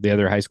school, the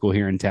other high school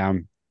here in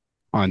town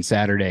on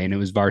Saturday, and it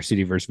was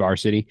varsity versus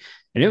varsity.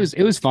 And it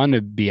was fun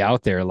to be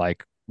out there,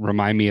 like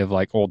remind me of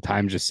like old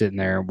times just sitting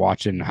there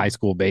watching high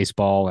school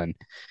baseball. And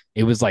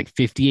it was like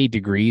 58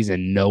 degrees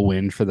and no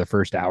wind for the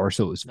first hour.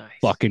 So it was Nice.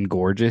 fucking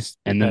gorgeous.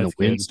 And then That's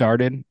the wind good.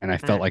 started and I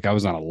felt like I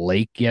was on a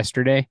lake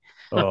yesterday.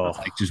 Oh,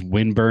 Like just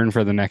wind burn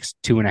for the next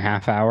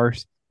 2.5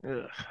 hours.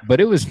 Ugh.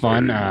 But it was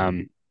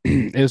fun.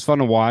 It was fun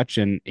to watch,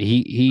 and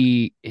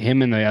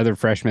him and the other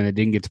freshmen that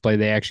didn't get to play,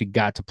 they actually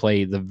got to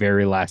play the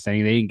very last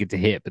inning. They didn't get to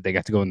hit, but they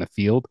got to go in the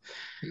field.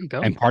 There you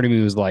go. And part of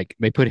me was like,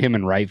 they put him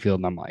in right field,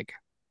 and I'm like,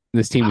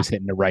 this team was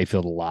hitting the right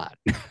field a lot,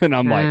 and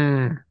I'm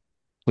like,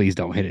 please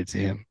don't hit it to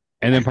him.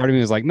 And then part of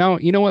me was like, no,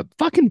 you know what?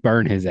 Fucking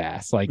burn his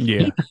ass. Like Yeah.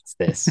 he needs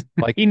this.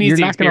 Like He needs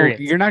the experience.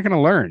 you're not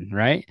gonna learn,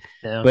 right?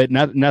 Yeah. But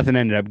nothing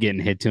ended up getting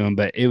hit to him.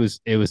 But it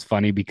was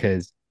funny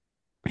because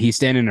he's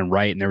standing in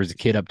right, and there was a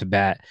kid up to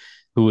bat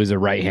who was a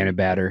right-handed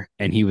batter,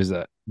 and he was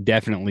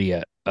definitely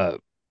a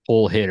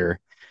pull hitter.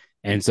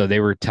 And so they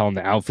were telling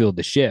the outfield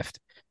to shift,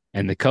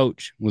 and the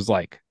coach was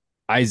like,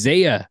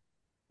 Isaiah,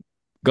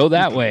 go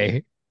that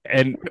way.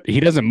 And he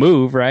doesn't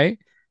move, right?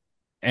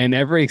 And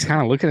everybody's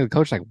kind of looking at the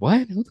coach like,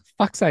 what? Who the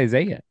fuck's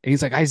Isaiah? And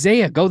he's like,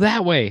 Isaiah, go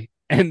that way.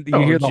 And you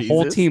hear the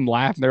whole Jesus. team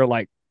laugh. And they're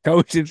like,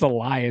 Coach, it's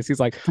Elias. He's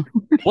like,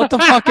 what the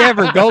fuck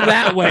ever? Go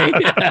that way.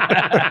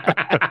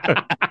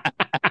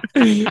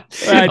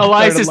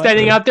 Elias is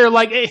standing out there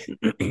like, hey,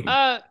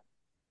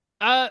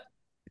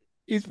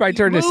 He's probably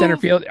turning to Move. center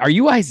field. Are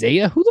you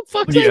Isaiah? Who the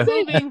fuck is Yeah.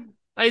 Isaiah? moving.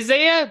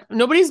 Isaiah,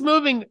 nobody's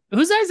moving.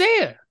 Who's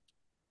Isaiah?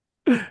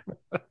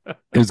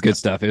 It was good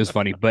stuff. It was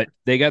funny, but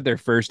they got their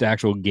first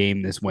actual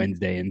game this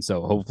Wednesday, and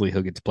so hopefully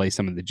he'll get to play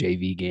some of the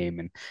JV game.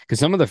 And because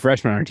some of the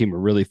freshmen on our team are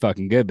really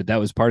fucking good, but that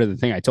was part of the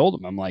thing I told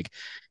him. I'm like,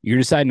 you're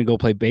deciding to go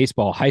play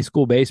baseball, high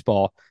school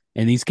baseball,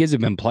 and these kids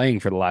have been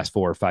playing for the last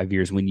 4 or 5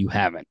 years when you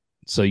haven't.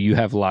 So you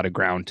have a lot of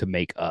ground to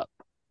make up.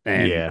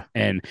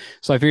 And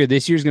so I figured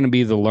this year's going to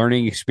be the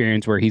learning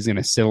experience where he's going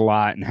to sit a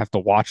lot and have to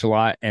watch a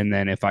lot. And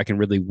then if I can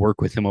really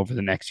work with him over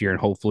the next year, and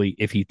hopefully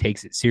if he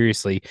takes it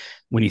seriously,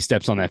 when he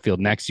steps on that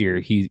field next year,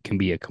 he can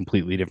be a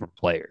completely different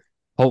player.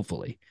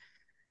 Hopefully.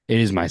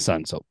 It is my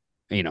son. So,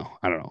 I don't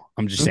know.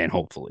 I'm just saying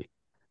hopefully.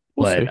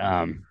 We'll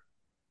But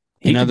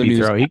see. in other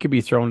news, he could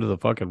be thrown to the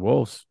fucking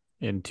wolves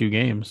in 2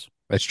 games.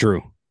 that's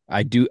true.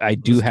 I do have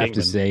Kingman.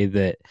 to say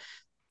that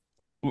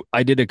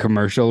I did a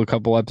commercial a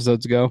couple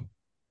episodes ago.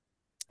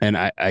 And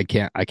I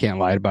can't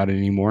lie about it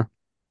anymore.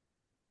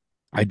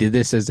 I did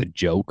this as a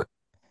joke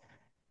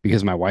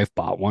because my wife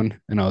bought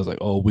one, and I was like,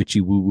 "Oh, witchy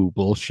woo woo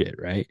bullshit,"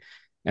 right?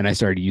 And I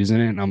started using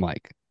it, and I'm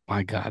like,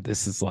 "My God,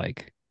 this is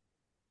like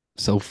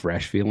so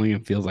fresh feeling.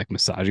 It feels like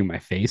massaging my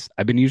face."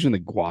 I've been using the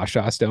Gua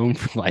Sha Stone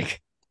for like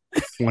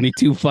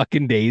 22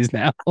 fucking days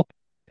now.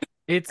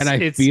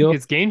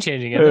 It's game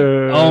changing.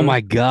 Oh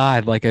my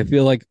God. Like I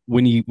feel like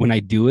when I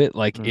do it,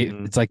 like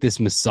Mhm. it's like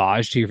this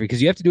massage to your face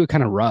because you have to do it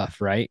kind of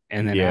rough, right?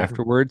 And then Yeah.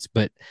 afterwards,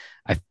 but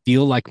I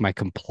feel like my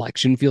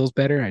complexion feels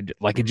better.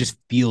 It just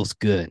feels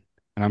good.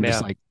 And I'm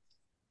just Yeah. like,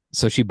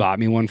 so she bought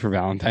me one for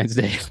Valentine's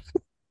Day.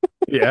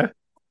 Yeah.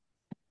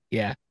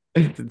 Yeah.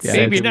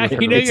 Babe, you're not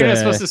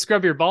supposed to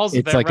scrub your balls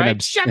with It's it, like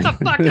right? Shut the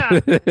fuck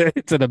up.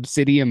 It's an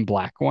obsidian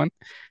black one.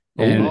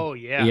 And Oh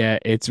yeah. yeah,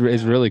 it's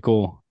really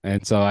cool.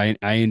 And so I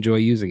enjoy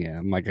using it.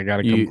 I'm like, I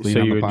gotta come clean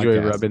So on you the enjoy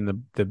podcast.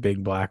 rubbing the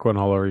big black one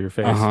all over your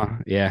face.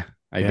 Yeah,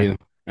 I Yeah. do.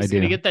 I He's do.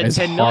 gonna get that as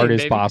 10 hard million, as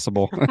baby.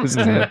 possible. This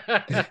is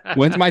it.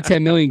 When's my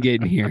 10 million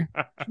getting here?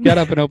 Shut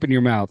up and open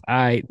your mouth.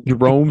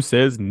 Jerome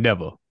says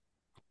never.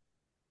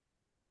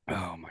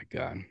 Oh my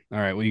God. All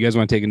right. Well, you guys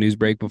want to take a news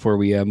break before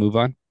we move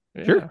on?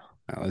 Sure.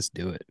 Let's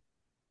do it.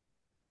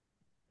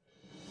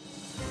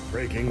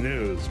 Breaking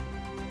news.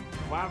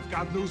 Well, I've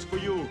got news for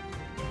you.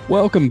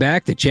 Welcome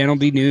back to Channel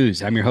D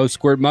News. I'm your host,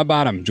 Squirt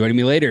Mudbottom. Joining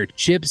me later,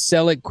 Chip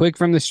Selleck quick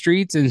from the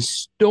streets and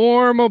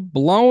Storm a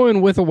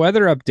blowing with a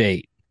weather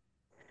update.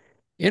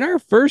 In our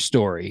first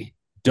story,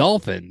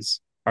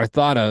 dolphins are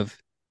thought of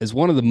as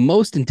one of the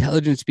most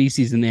intelligent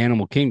species in the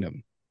animal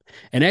kingdom.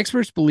 And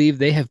experts believe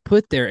they have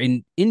put their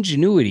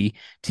ingenuity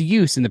to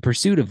use in the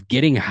pursuit of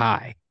getting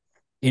high.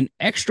 In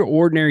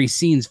extraordinary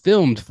scenes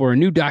filmed for a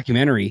new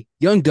documentary,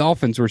 young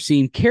dolphins were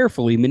seen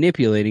carefully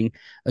manipulating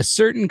a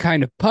certain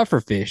kind of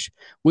pufferfish,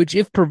 which,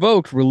 if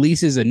provoked,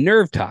 releases a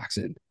nerve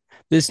toxin.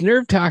 This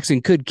nerve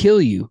toxin could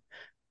kill you,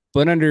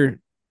 but under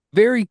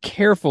very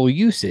careful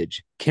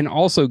usage can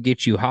also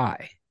get you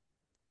high.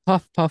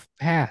 Puff, puff,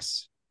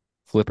 pass.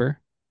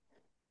 Flipper.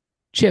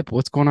 Chip,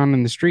 what's going on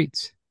in the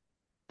streets?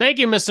 Thank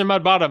you, Mr.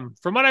 Mudbottom.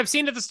 From what I've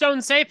seen at the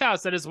Stone Safe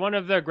House, that is one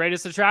of their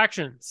greatest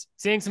attractions.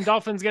 Seeing some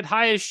dolphins get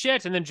high as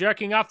shit and then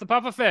jerking off the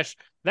pufferfish.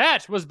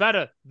 That was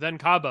better than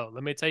Cabo,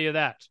 let me tell you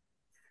that.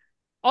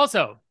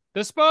 Also,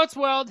 the sports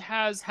world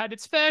has had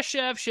its fair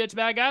share of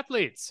shitbag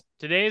athletes.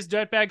 Today's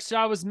dirtbag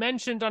star was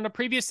mentioned on a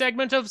previous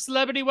segment of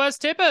Celebrity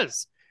Worst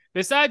Tippers.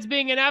 Besides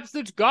being an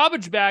absolute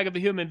garbage bag of a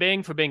human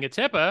being for being a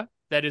tipper,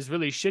 that is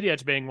really shitty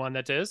at being one,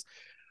 that is,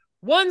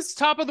 once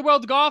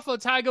top-of-the-world golfer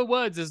Tiger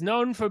Woods is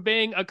known for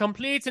being a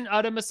complete and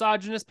utter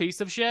misogynist piece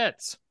of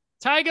shit.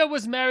 Tiger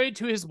was married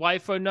to his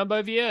wife for a number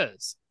of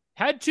years,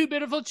 had 2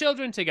 beautiful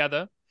children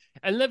together,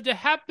 and lived a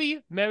happy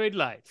married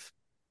life.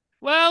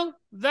 Well,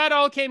 that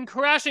all came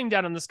crashing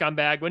down on the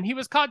scumbag when he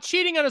was caught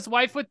cheating on his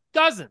wife with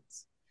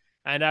dozens,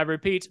 and I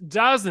repeat,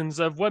 dozens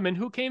of women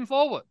who came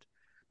forward.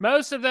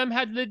 Most of them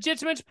had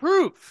legitimate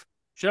proof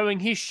showing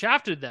he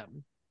shafted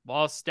them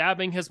while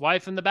stabbing his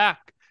wife in the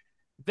back.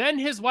 Then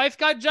his wife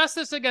got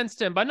justice against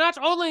him by not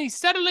only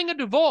settling a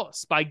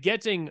divorce by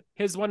getting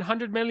his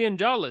 $100 million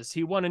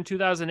he won in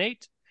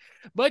 2008,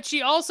 but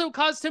she also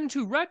caused him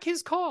to wreck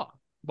his car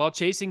while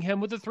chasing him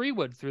with a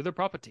 3-wood through the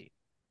property.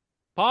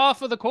 Par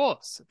for the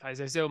course, if I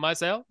say so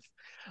myself.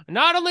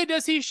 Not only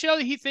does he show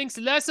that he thinks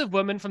less of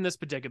women from this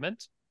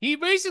predicament, he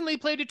recently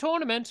played a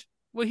tournament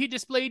where he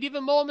displayed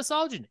even more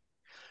misogyny.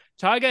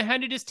 Tiger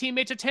handed his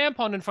teammate a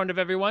tampon in front of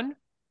everyone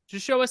to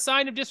show a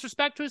sign of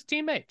disrespect to his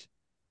teammate.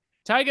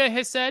 Tiger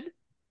has said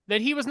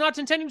that he was not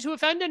intending to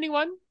offend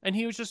anyone, and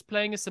he was just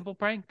playing a simple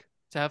prank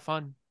to have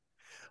fun.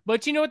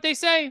 But you know what they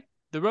say?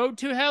 The road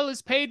to hell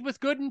is paved with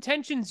good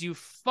intentions, you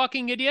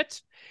fucking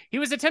idiot. He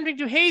was attempting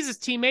to haze his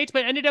teammate,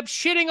 but ended up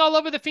shitting all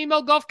over the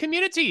female golf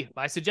community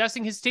by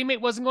suggesting his teammate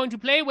wasn't going to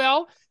play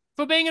well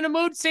for being in a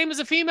mood same as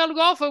a female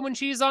golfer when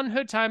she's on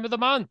her time of the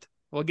month.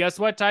 Well, guess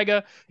what,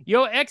 Tiger?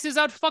 Your ex is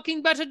out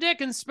fucking better dick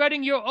and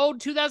spreading your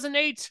old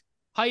 2008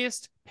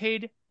 highest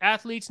paid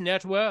athlete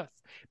net worth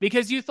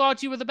because you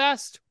thought you were the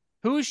best.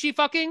 Who is she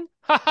fucking?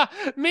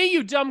 Me,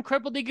 you dumb,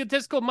 crippled,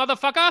 egotistical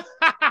motherfucker.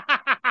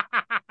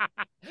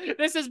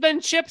 This has been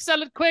Chip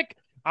Sell It Quick.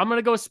 I'm going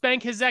to go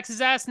spank his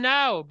ex's ass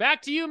now.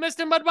 Back to you,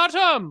 Mr.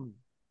 Mudbottom.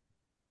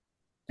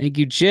 Thank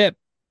you, Chip.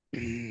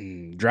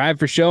 Drive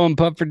for show and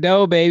putt for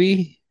dough,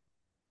 baby.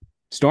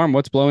 Storm,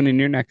 what's blowing in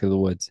your neck of the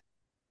woods?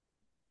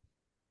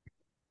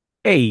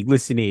 Hey,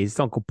 listen here, it's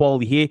Uncle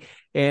Paulie here,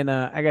 and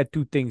I got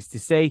 2 things to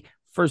say.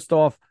 First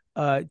off,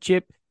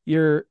 Chip,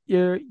 you're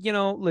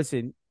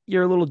listen,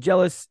 you're a little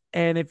jealous,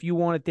 and if you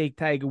want to take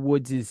Tiger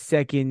Woods'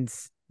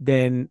 seconds,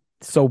 then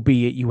so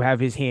be it. You have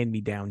his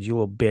hand-me-downs, you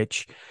little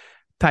bitch.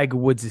 Tiger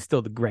Woods is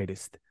still the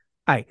greatest.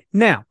 All right,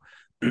 now,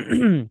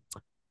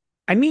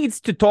 I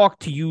needs to talk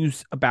to you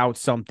about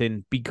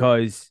something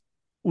because,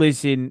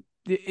 listen,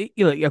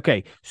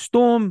 okay,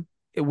 Storm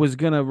was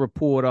going to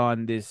report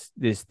on this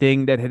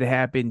thing that had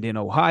happened in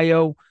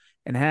Ohio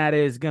and how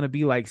there's going to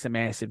be like some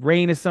acid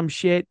rain or some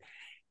shit,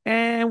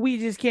 and we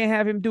just can't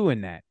have him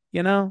doing that,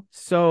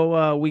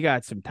 So we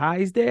got some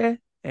ties there,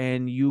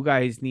 and you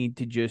guys need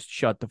to just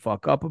shut the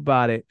fuck up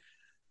about it.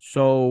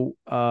 So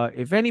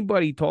if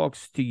anybody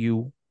talks to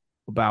you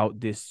about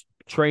this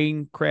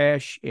train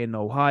crash in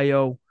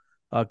Ohio,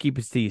 keep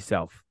it to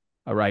yourself.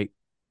 All right?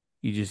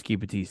 You just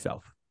keep it to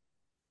yourself.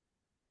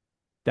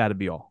 That'll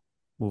be all.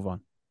 Move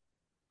on.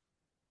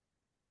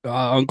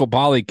 Uncle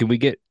Polly, can we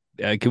get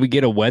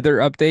a weather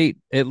update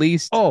at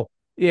least? Oh,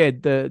 yeah,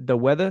 the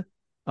weather.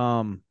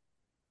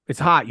 It's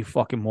hot, you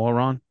fucking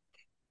moron.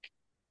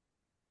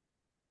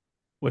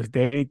 Was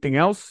there anything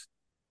else?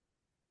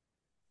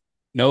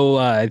 No,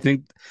 I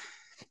think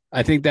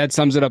that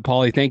sums it up,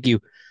 Paulie. Thank you.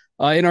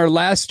 In our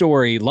last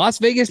story, Las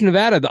Vegas,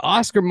 Nevada, the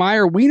Oscar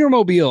Mayer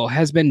Wienermobile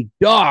has been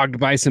dogged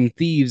by some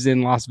thieves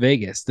in Las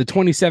Vegas. The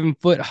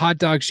 27-foot hot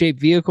dog-shaped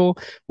vehicle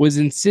was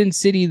in Sin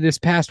City this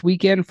past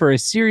weekend for a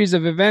series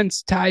of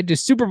events tied to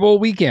Super Bowl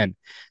weekend.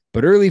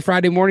 But early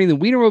Friday morning, the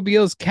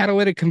Wienermobile's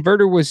catalytic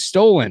converter was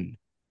stolen,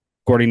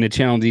 according to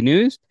Channel D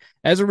News.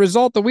 As a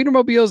result, the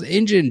Wienermobile's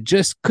engine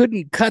just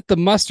couldn't cut the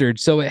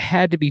mustard, so it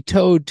had to be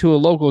towed to a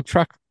local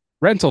truck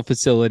rental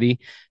facility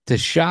to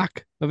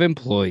shock of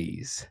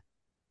employees.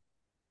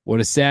 What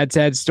a sad,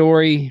 sad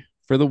story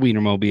for the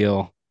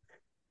Wienermobile.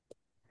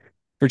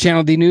 For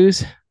Channel D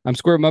News, I'm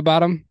Squirt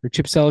Mudbottom for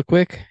Chip Sell It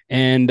Quick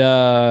and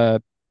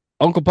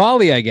Uncle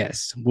Polly, I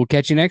guess. We'll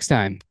catch you next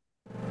time.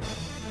 I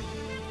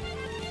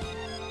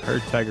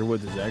heard Tiger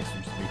Woods' ex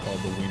used to be called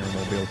the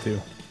Wienermobile too.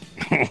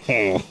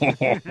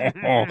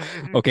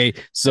 Okay,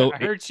 so I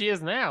heard she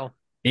is now.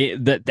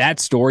 That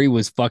story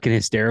was fucking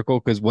hysterical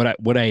because what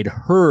I had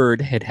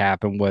heard had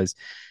happened was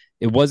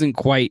it wasn't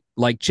quite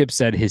like Chip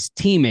said his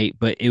teammate,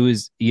 but it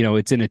was,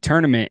 it's in a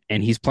tournament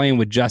and he's playing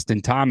with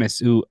Justin Thomas,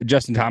 who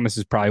Justin Thomas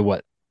is probably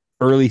what,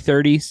 early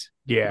 30s?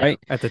 Yeah, right?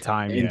 At the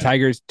time. And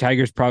yeah.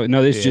 Tiger's probably,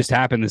 no, this just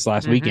happened this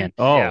last weekend.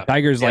 Oh, Yeah.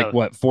 Tiger's like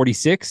what,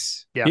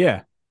 46?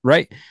 Yeah.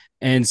 Right.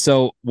 And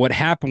so what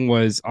happened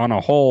was on a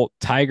hole,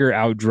 Tiger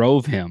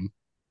outdrove him,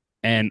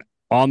 and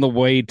on the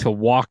way to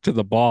walk to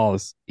the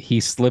balls, he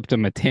slipped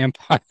him a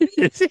tampon in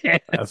his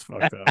hand. That's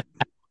fucked up.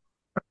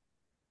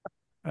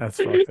 That's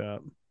fucked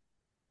up.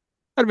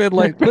 I'd been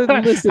like,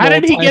 listen, How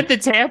did old he time." get the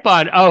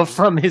tampon? Oh,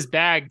 from his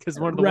bag because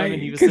one of the women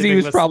he was because sleeping he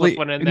was with probably slipped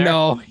one in there.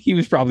 no, he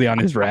was probably on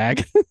his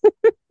rag.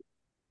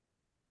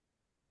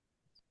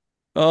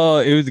 Oh,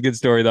 it was a good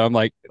story though. I'm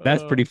like,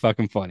 that's pretty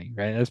fucking funny,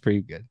 right? That's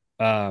pretty good.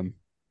 I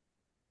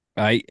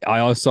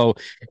also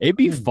it'd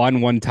be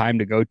fun one time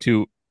to go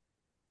to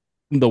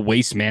the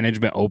Waste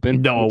Management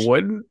Open. No, it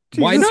wouldn't.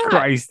 Why Jesus not?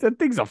 Christ, that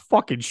thing's a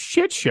fucking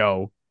shit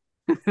show.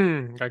 I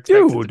expect it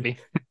to Dude. be.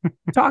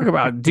 Talk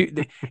about,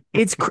 dude.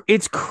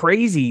 It's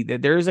crazy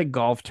that there's a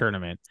golf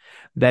tournament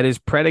that is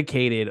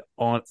predicated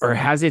on, or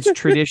has its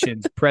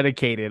traditions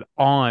predicated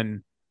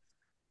on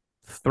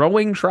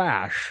throwing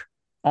trash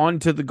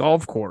onto the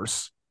golf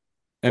course,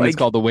 And it's like-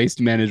 called the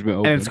Waste Management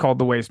Open. and it's called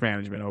the Waste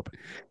Management Open,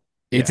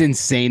 It's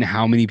insane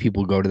how many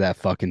people go to that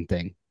fucking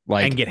thing.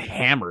 Like and get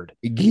hammered.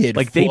 get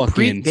like, they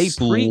fucking pregame to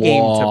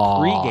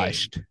pregame.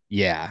 sloshed.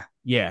 Yeah.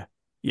 Yeah,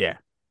 yeah.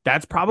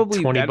 That's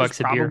probably $20 that is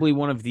a beer. probably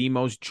one of the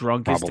most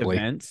drunkest Probably.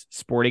 events,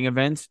 sporting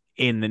events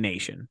in the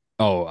nation.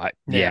 Oh,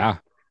 yeah.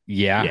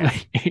 Yeah.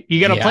 You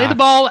gotta play Yeah. the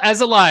ball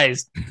as it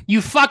lies.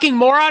 You fucking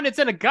moron! It's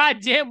in a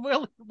goddamn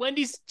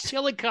Wendy's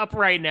chili cup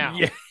right now.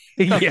 Yeah,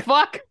 The yeah,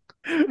 fuck.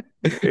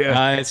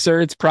 yeah.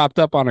 Sir, it's propped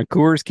up on a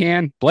Coors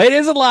can. Play it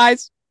as it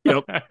lies.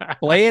 Yep.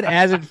 Play it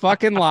as it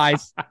fucking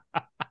lies.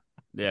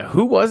 Yeah,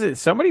 who was it?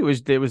 Somebody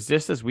was. It was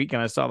just this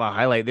weekend. I saw the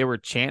highlight. They were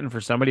chanting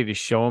for somebody to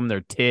show them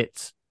their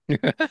tits.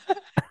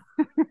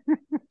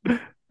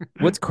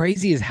 What's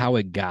crazy is how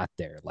it got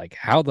there. Like,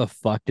 how the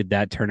fuck did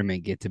that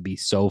tournament get to be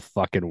so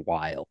fucking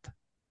wild?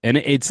 And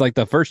it's like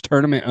the first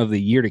tournament of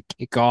the year to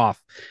kick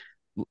off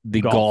the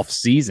golf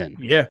season.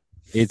 Yeah,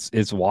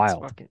 It's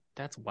wild.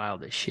 That's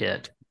wild as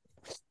shit.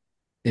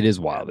 It is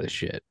wild as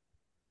shit.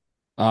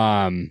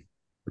 yeah.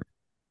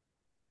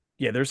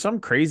 There's some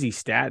crazy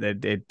stat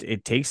that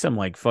it takes them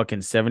like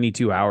fucking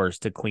 72 hours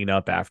to clean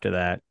up after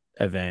that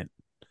event,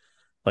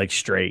 like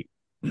straight.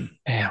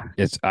 Damn.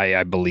 It's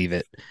I believe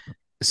it.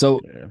 So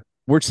Yeah.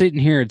 we're sitting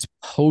here. It's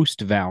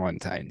post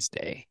Valentine's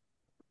Day.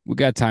 We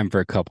got time for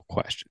a couple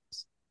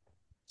questions.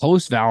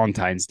 Post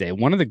Valentine's Day,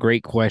 one of the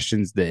great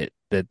questions that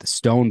the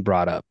Stone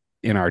brought up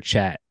in our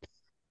chat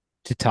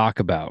to talk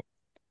about,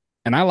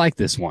 and I like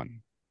this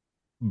one.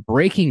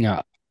 Breaking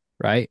up,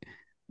 right?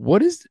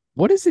 What is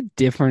the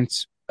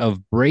difference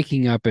of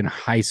breaking up in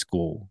high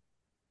school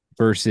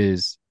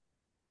versus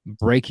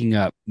breaking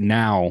up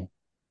now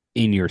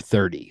in your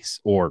 30s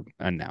or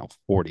now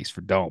 40s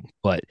for Dome?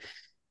 But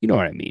you know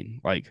what I mean?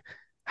 Like,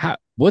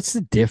 what's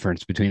the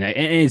difference between that?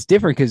 And it's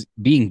different because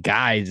being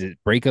guys,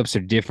 breakups are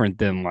different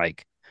than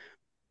like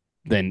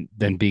than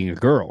being a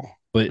girl.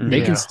 But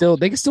they can still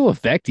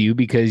affect you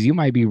because you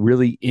might be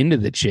really into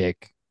the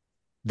chick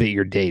that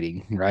you're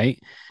dating,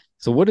 right?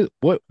 So what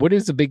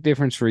is the big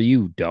difference for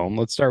you, Dome?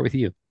 Let's start with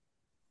you.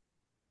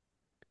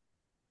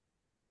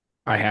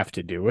 I have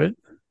to do it.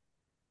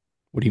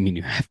 What do you mean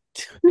you have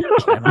to?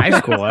 In high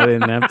school, I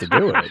didn't have to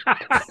do it.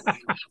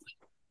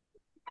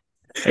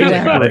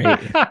 Exactly.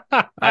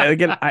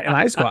 In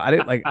high school, I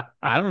didn't like.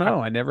 I don't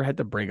know. I never had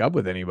to break up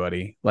with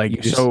anybody. Like,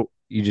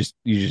 You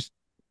just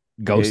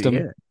ghost them,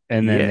 yeah.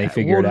 and then they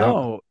figure it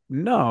out.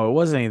 No, it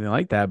wasn't anything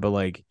like that. But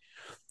like,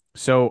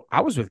 so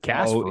I was with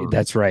Cass Oh, for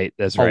that's right.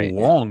 That's a right.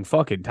 long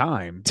fucking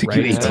time. Took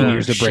right? you 18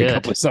 years to break shit.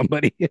 up with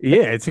somebody.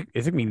 Yeah, it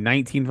took me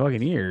 19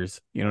 fucking years.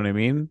 You know what I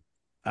mean?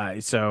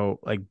 So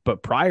like,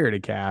 but prior to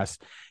Cass,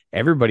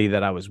 everybody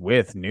that I was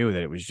with knew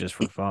that it was just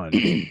for fun.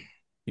 You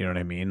know what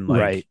I mean?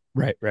 Like,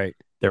 Right.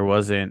 there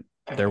wasn't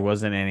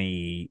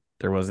any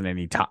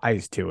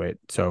ties to it.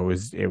 So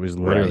it was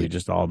literally Right.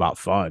 just all about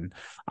fun.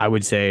 I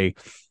would say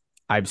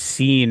I've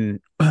seen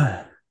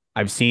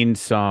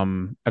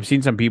some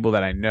people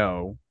that I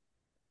know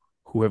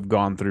who have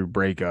gone through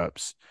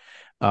breakups.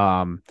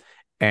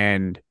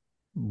 And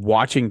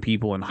watching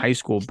people in high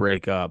school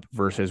break up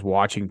versus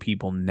watching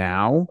people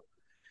now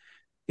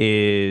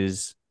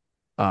is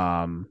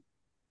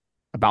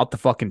about the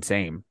fucking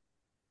same.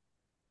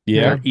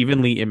 Yeah. They're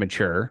evenly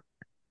immature.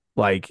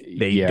 Like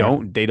they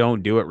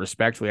don't do it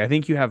respectfully. I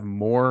think you have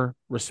more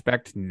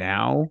respect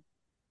now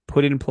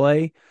put in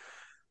play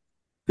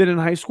than in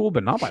high school,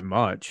 but not by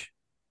much.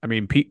 I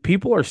mean,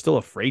 people are still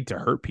afraid to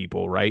hurt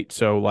people, right?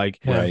 So like,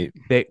 Right.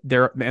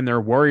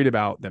 they're worried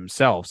about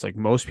themselves. Like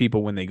most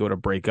people, when they go to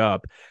break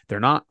up,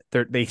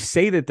 they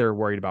say that they're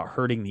worried about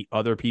hurting the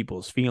other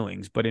people's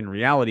feelings, but in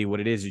reality, what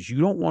it is you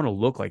don't want to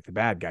look like the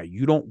bad guy.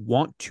 You don't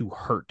want to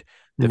hurt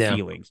the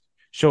feelings.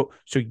 So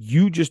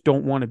you just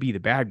don't want to be the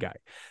bad guy.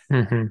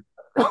 Mm-hmm.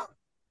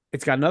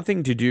 It's got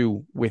nothing to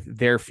do with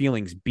their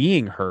feelings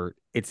being hurt.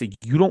 It's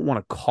you don't want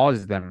to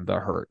cause them the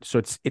hurt. So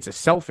it's a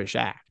selfish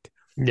act.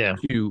 Yeah.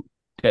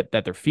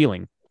 That they're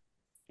feeling.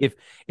 If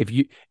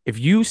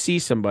you see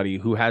somebody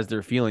who has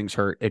their feelings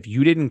hurt, if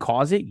you didn't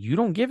cause it, you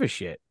don't give a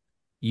shit.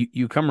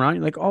 You come around,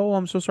 you're like, oh,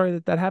 I'm so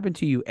sorry that happened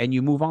to you, and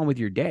you move on with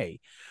your day.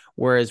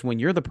 Whereas when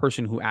you're the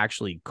person who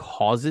actually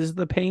causes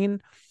the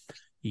pain,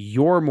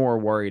 you're more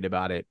worried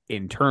about it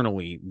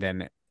internally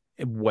than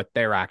what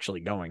they're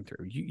actually going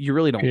through. You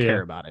really don't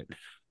care about it.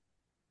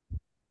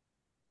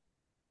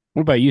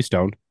 What about you,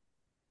 Stone?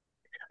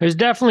 There's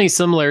definitely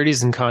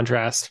similarities and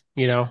contrast,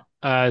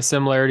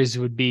 similarities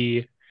would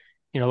be,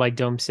 like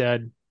Dome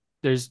said,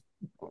 there's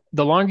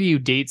the longer you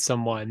date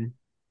someone,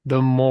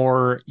 the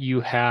more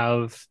you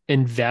have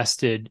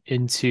invested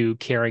into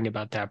caring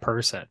about that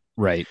person.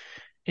 Right.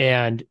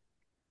 And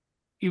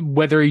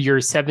whether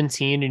you're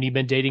 17 and you've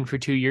been dating for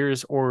 2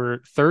 years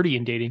or 30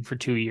 and dating for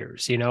 2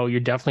 years, you're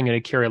definitely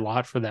going to care a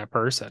lot for that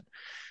person.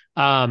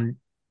 And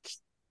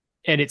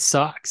it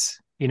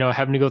sucks,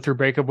 having to go through a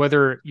breakup,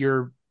 whether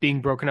you're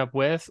being broken up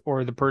with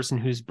or the person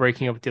who's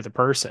breaking up with the other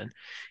person.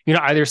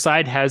 Either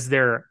side has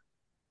their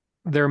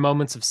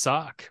moments of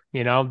suck.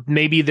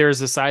 Maybe there's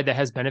a side that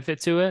has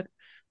benefit to it,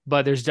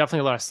 but there's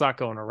definitely a lot of suck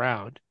going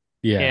around.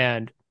 Yeah.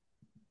 And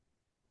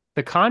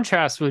the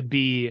contrast would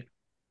be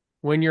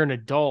when you're an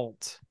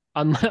adult,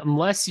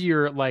 unless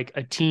you're like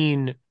a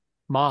teen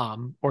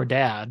mom or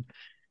dad,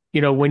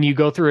 when you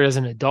go through it as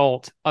an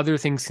adult, other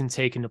things can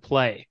take into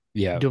play.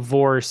 Yeah.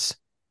 Divorce,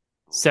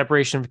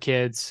 separation of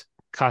kids,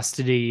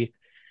 custody,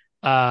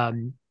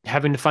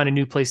 having to find a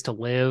new place to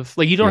live.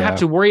 Like, you don't have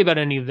to worry about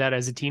any of that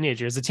as a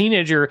teenager. As a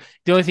teenager,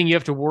 the only thing you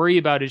have to worry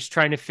about is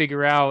trying to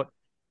figure out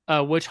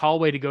which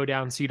hallway to go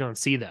down so you don't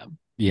see them.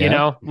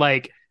 Yeah.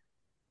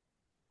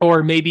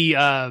 Or maybe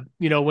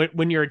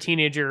when you're a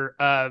teenager,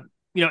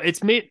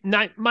 it's might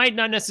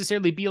not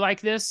necessarily be like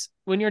this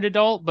when you're an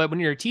adult, but when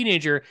you're a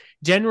teenager,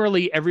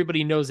 generally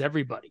everybody knows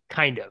everybody,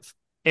 kind of.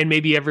 And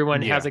maybe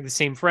everyone has like the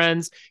same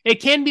friends.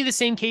 It can be the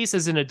same case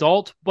as an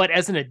adult, but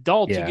as an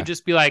adult, you could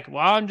just be like,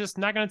 well, I'm just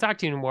not going to talk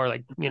to you anymore.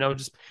 Like,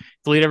 just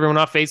delete everyone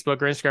off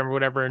Facebook or Instagram or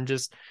whatever, and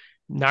just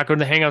not go to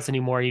the hangouts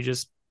anymore. You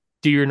just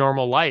do your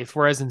normal life.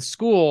 Whereas in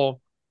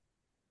school,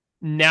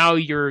 now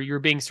you're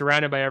being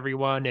surrounded by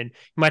everyone, and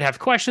you might have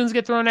questions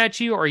get thrown at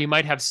you, or you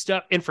might have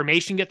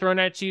information get thrown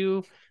at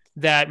you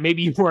that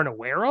maybe you weren't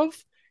aware of,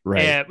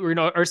 right?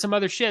 Or some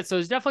other shit. So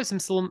there's definitely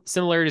some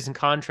similarities and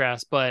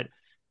contrasts, but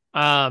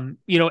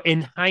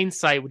in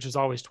hindsight, which is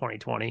always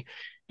 2020,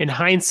 in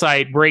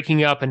hindsight,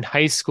 breaking up in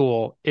high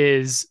school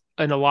is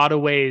in a lot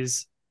of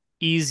ways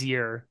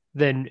easier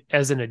than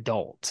as an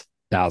adult.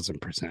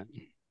 1,000%.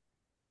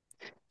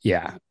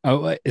 Yeah.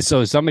 Oh,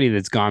 so somebody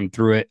that's gone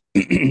through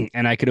it,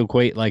 and I could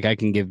equate, like, I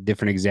can give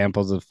different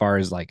examples as far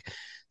as like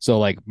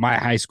my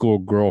high school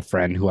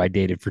girlfriend who I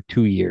dated for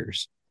 2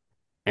 years.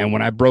 And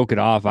when I broke it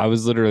off, I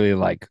was literally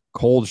like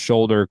cold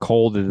shoulder,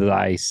 cold as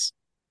ice,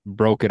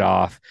 broke it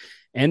off.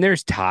 And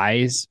there's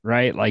ties,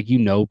 right? Like,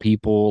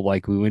 people,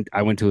 like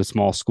I went to a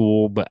small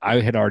school, but I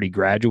had already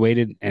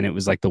graduated, and it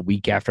was like the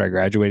week after I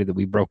graduated that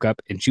we broke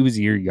up, and she was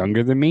a year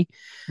younger than me.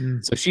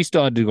 So she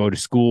still had to go to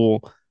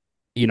school,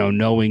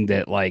 knowing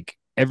that like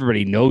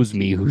everybody knows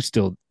me who's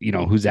still,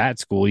 who's at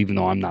school, even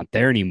though I'm not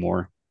there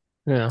anymore.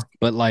 Yeah.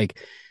 But like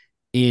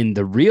in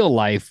the real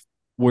life,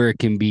 where it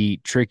can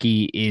be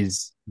tricky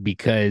is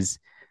because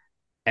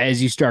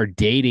as you start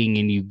dating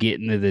and you get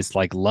into this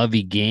like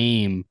lovey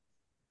game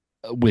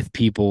with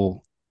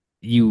people,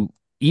 you,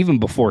 even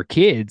before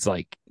kids,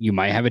 like you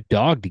might have a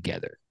dog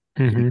together,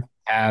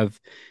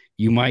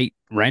 you might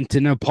rent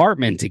an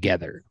apartment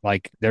together.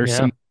 Like there's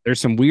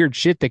some weird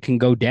shit that can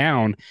go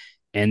down,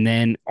 and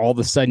then all of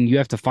a sudden you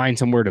have to find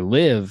somewhere to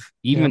live,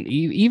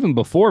 even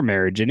before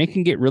marriage, and it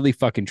can get really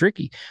fucking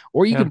tricky.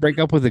 Or you can break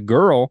up with a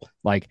girl,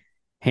 like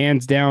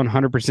hands down,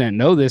 100%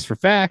 know this for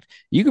fact.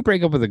 You could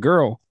break up with a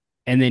girl,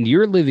 and then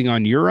you're living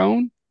on your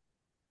own,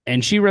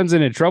 and she runs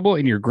into trouble,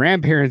 and your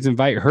grandparents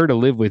invite her to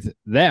live with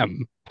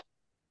them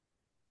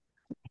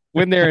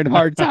when they're in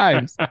hard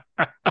times.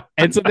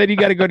 And so then you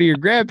got to go to your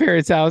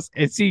grandparents' house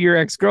and see your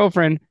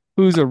ex-girlfriend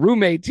who's a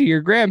roommate to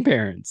your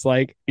grandparents.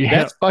 Like,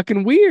 that's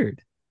fucking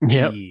weird.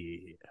 Yep.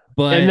 Yeah.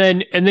 But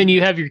and then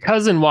you have your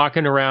cousin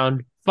walking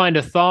around, find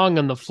a thong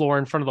on the floor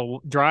in front of the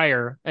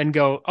dryer, and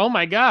go, "Oh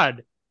my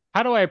God,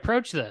 how do I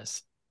approach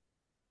this?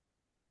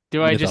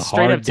 Do I just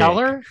straight up tell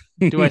her?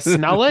 Do I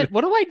smell it?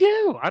 What do I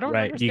do? I don't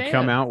understand." You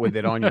come out with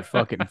it on your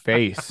fucking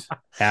face.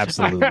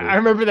 Absolutely. I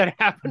remember that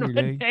happened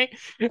one day.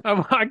 I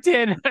walked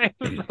in, I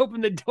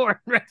opened the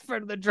door right in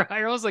front of the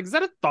dryer. I was like, "Is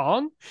that a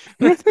thong?"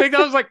 I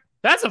was like,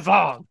 "That's a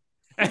thong."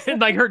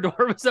 And like her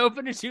door was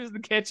open and she was in the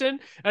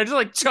kitchen. I just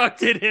like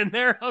chucked it in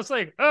there. I was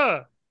like,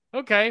 "Oh,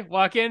 okay."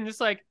 Walk in,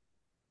 just like,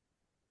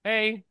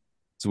 "Hey."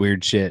 It's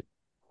weird shit.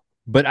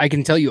 But I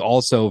can tell you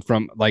also,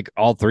 from like,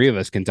 all three of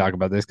us can talk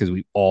about this because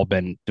we've all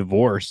been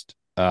divorced.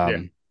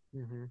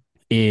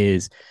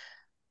 Is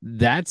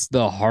that's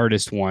the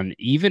hardest one,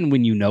 even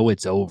when you know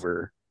it's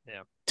over.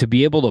 Yeah. To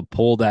be able to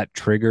pull that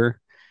trigger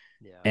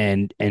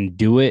and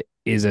do it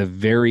is a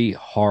very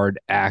hard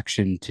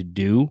action to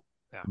do.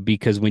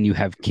 Because when you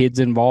have kids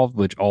involved,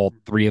 which all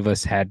three of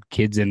us had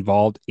kids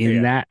involved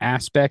in that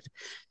aspect,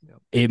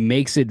 it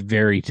makes it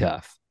very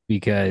tough,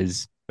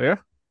 because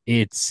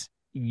it's,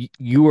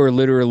 you are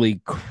literally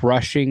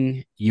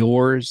crushing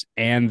yours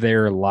and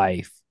their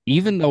life,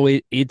 even though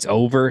it's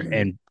over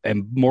and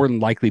more than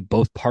likely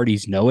both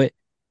parties know it.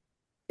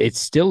 It's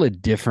still a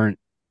different,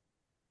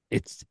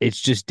 it's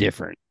just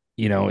different.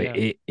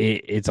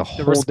 It's a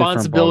whole the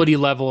responsibility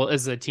level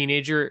as a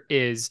teenager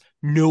is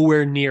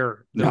nowhere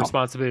near the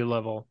responsibility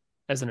level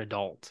as an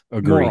adult.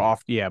 Agree.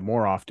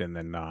 More often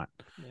than not.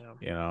 Yeah.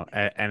 You know,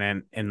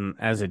 and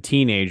as a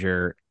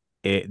teenager,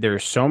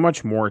 there's so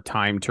much more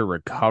time to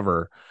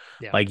recover.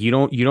 Yeah. Like you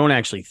don't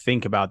actually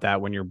think about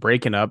that when you're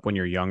breaking up when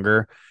you're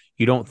younger.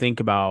 You don't think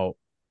about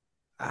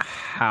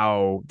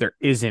how there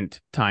isn't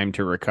time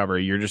to recover.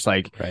 You're just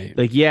like, Right.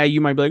 yeah,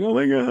 you might be like, oh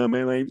my God,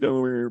 my life's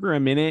over for a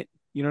minute.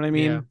 You know what I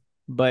mean? Yeah.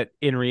 But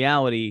in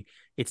reality,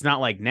 it's not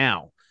like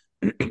now.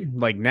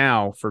 Like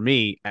now, for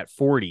me at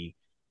 40,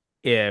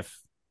 if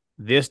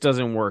this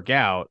doesn't work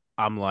out,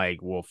 I'm like,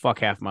 well, fuck,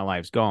 half my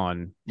life's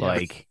gone. Yeah.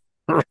 Like,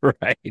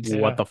 Right. Yeah.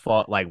 what the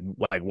fuck? Like,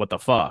 what the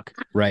fuck?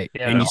 Right.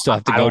 Yeah. And you still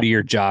have to I go don't- to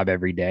your job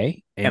every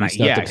day. And And you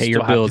still have I to pay your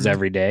still have bills to-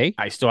 every day.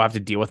 I still have to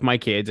deal with my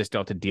kids. I still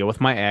have to deal with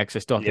my ex. I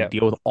still have Yep. to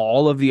deal with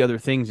all of the other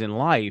things in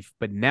life.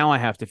 But now I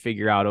have to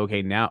figure out,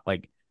 okay,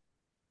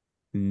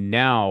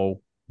 now,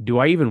 do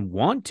I even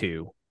want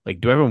to? Like,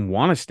 do I even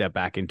want to step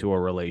back into a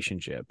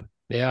relationship?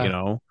 Yeah. You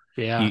know,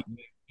 Yeah.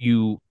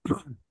 you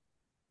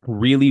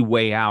really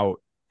weigh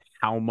out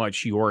how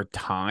much your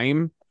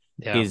time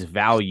Yeah. is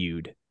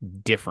valued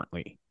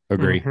differently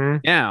Agree.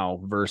 Mhm. now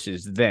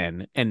versus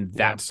then. And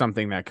that's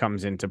something that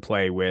comes into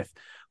play with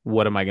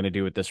what am I going to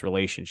do with this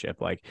relationship?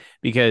 Like,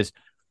 because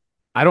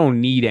I don't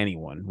need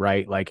anyone,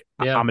 right? Like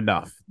Yeah. I'm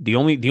enough. The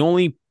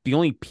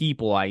only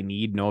people I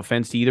need, no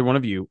offense to either one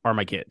of you, are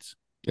my kids.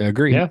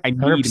 Agree. Yeah. I need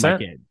my 100%.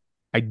 kids.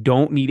 I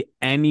don't need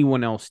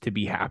anyone else to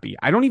be happy.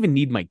 I don't even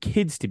need my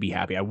kids to be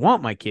happy. I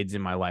want my kids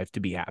in my life to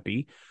be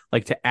happy,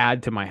 like to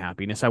add to my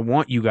happiness. I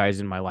want you guys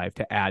in my life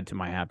to add to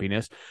my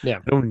happiness. Yeah.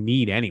 I don't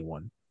need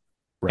anyone.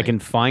 I Right. can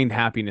find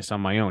happiness on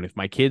my own. If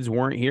my kids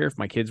weren't here, if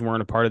my kids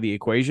weren't a part of the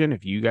equation,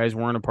 if you guys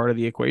weren't a part of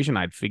the equation,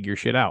 I'd figure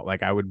shit out.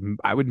 Like I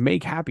would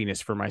make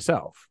happiness for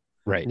myself.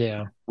 Right.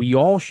 Yeah. We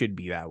all should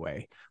be that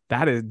way.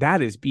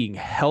 That is being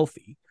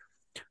healthy.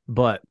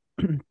 But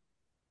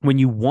when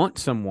you want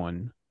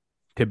someone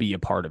to be a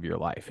part of your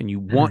life and you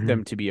want Mhm.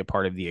 them to be a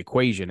part of the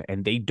equation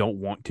and they don't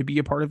want to be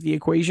a part of the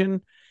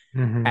equation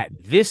Mhm. at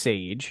this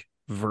age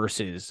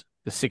versus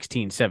the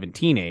 16,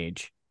 17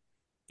 age,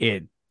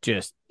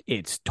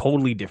 it's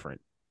totally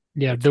different.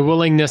 Yeah, the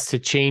willingness to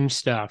change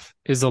stuff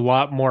is a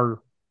lot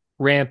more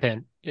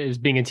rampant as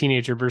being a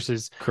teenager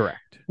versus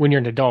Correct. when you're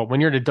an adult.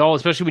 When you're an adult,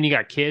 especially when you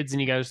got kids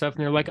and you got stuff,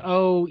 and they're like,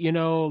 "Oh,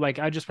 like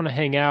I just want to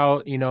hang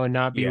out, and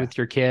not be Yeah. with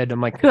your kid."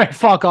 I'm like,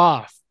 "Fuck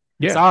off."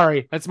 Yeah.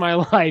 Sorry, that's my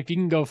life. You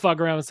can go fuck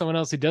around with someone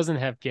else who doesn't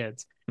have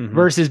kids. Mhm.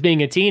 Versus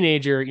being a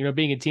teenager,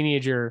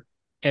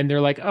 and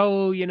they're like,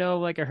 "Oh,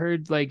 like I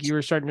heard like you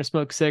were starting to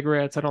smoke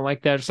cigarettes. I don't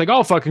like that." It's like,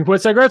 "Oh, fucking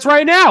quit cigarettes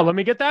right now. Let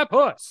me get that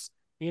puss."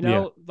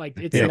 Like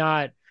it's Yeah.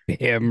 not.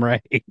 Damn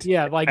right.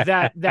 Yeah, like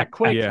that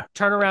quick Yeah.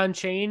 turnaround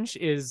change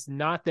is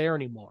not there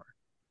anymore.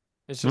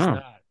 It's just No.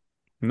 not.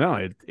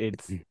 No,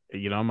 it's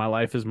my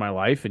life is my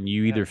life, and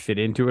you Yeah. either fit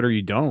into it or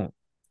you don't.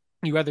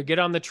 You either get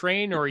on the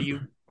train or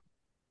you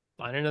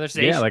find another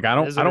station. Yeah, like I It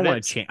don't is I what don't it want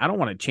is. to change. I don't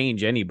want to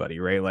change anybody,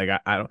 right? Like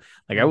I don't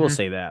like I will Mhm.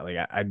 say that. Like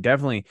I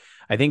definitely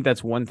I think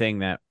that's one thing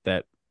that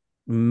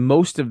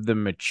most of the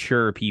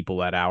mature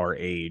people at our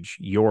age,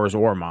 yours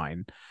or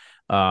mine,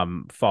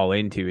 fall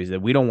into is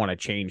that we don't want to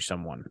change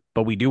someone,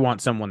 but we do want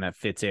someone that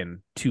fits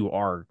in to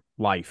our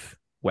life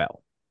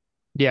well.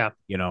 Yeah.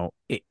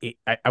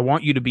 I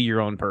want you to be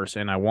your own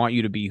person. I want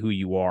you to be who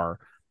you are,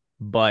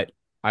 but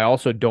I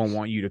also don't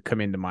want you to come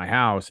into my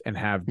house and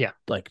have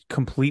like a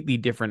completely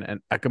different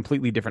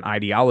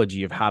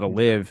ideology of how to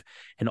live,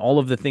 and all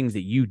of the things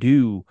that you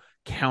do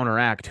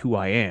counteract who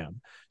I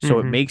am. So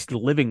it Mhm. makes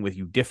living with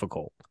you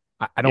difficult.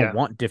 I don't Yeah.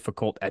 want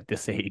difficult at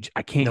this age.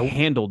 I can't Nope.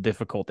 handle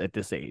difficult at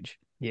this age.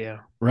 Yeah.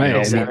 Right. You know,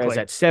 Exactly. Whereas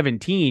at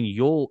 17,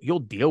 you'll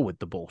deal with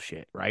the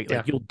bullshit, right? Like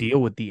Yeah. you'll deal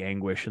with the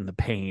anguish and the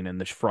pain and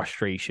the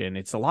frustration.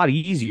 It's a lot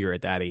easier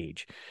at that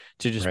age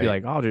to just be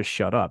Right. like, I'll just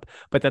shut up.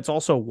 But that's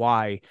also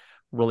why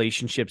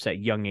relationships at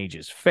young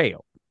ages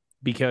fail,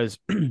 because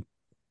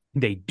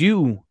they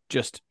do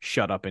just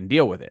shut up and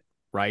deal with it,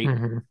 right?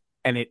 Mhm.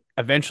 And it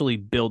eventually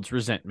builds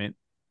resentment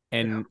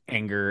and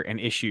anger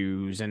and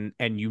issues, and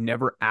you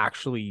never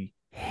actually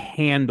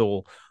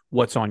handle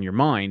what's on your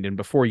mind. And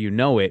before you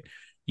know it,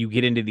 you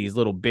get into these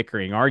little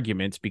bickering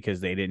arguments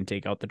because they didn't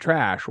take out the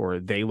trash or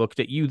they looked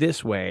at you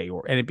this way,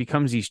 and it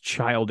becomes these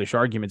childish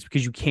arguments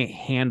because you can't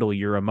handle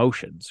your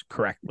emotions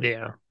correctly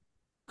Yeah.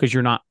 because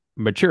you're not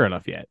mature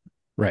enough yet.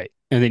 Right.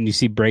 And then you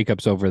see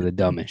breakups over the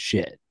dumbest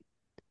shit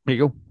There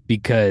you go.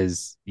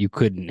 because you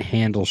couldn't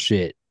handle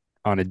shit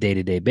on a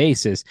day-to-day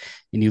basis,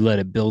 and you let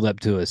it build up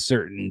to a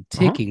certain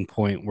ticking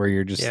point where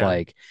you're just Yeah.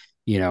 like,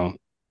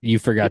 you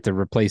forgot to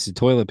replace the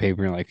toilet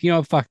paper, and like,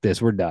 fuck this,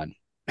 we're done.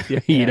 Yeah.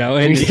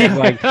 And it's Yeah.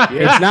 like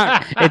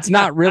it's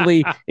not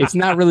really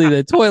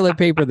the toilet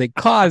paper that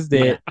caused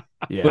it,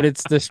 Yeah. but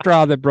it's the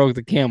straw that broke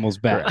the camel's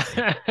back.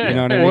 You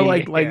know what I Or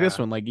mean? like this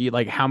one,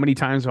 like how many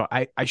times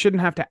I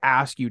shouldn't have to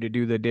ask you to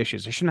do the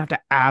dishes. I shouldn't have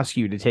to ask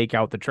you to take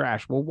out the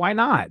trash. Well, why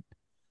not?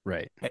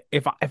 Right.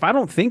 If I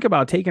don't think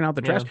about taking out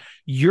the trash,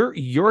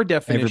 your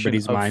definition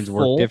Everybody's of minds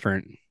full, work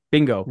different.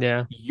 Bingo.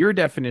 Yeah. Your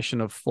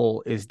definition of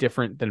full is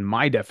different than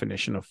my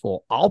definition of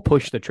full. I'll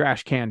push the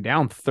trash can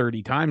down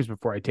 30 times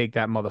before I take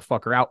that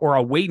motherfucker out, or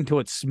I'll wait until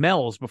it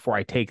smells before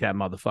I take that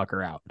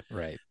motherfucker out.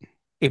 Right.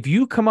 If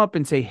you come up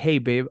and say, "Hey,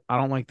 babe, I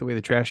don't like the way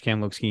the trash can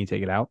looks. Can you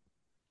take it out?"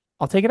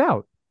 I'll take it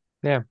out.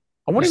 Yeah.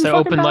 I won't Just even the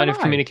fucking open bat line an of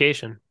eye.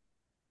 communication.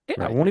 Yeah,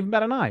 I Right. won't even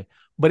bat an eye.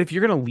 But if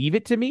you're gonna leave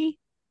it to me,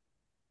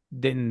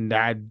 then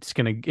it's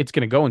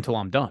gonna go until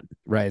I'm done.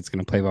 Right. It's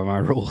going to play by my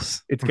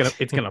rules. It's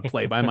gonna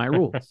play by my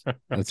rules.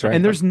 That's right.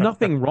 And there's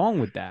nothing wrong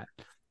with that.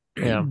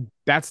 Yeah.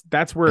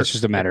 That's where It's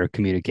just a matter of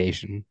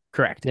communication.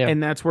 correct. Yeah.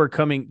 And that's where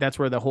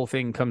the whole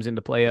thing comes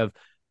into play of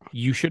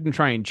you shouldn't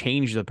try and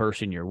change the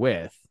person you're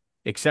with.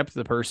 Accept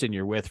the person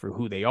you're with for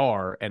who they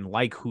are and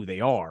like who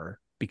they are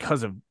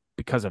because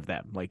of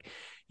them. Like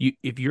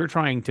if you're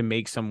trying to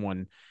make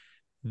someone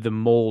the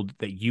mold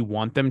that you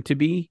want them to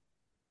be,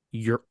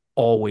 you're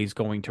always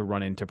going to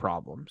run into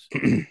problems.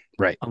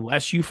 Right.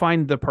 Unless you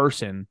find the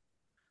person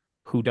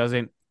who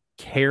doesn't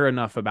care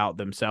enough about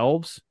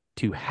themselves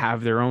to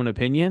have their own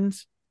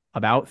opinions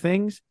about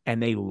things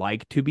and they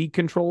like to be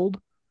controlled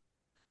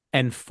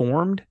and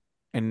formed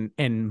and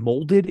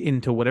molded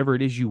into whatever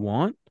it is you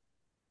want.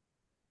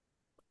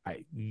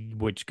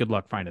 Which good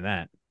luck finding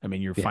that. I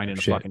mean, you're Yeah, finding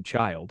a shit. fucking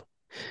child.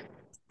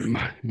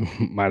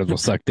 Might as well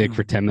suck dick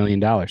for $10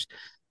 million. All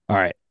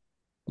right.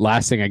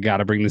 Last thing, I got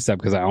to bring this up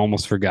because I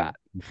almost forgot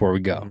before we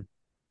go.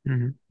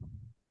 Mhm.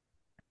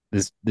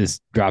 This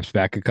drops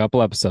back a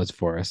couple episodes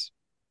for us.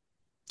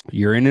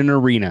 You're in an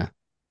arena.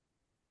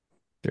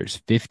 There's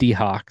 50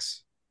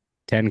 hawks,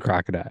 10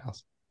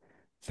 crocodiles,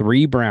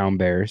 3 brown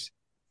bears,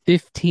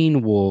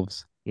 15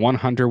 wolves, 1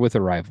 hunter with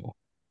a rifle,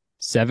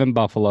 7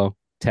 buffalo,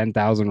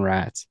 10,000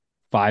 rats,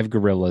 5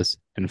 gorillas,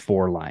 and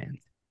 4 lions.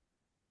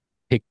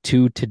 Pick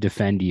 2 to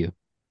defend you.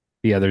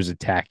 The others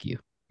attack you.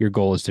 Your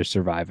goal is to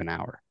survive an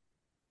hour.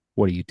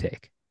 What do you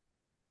take?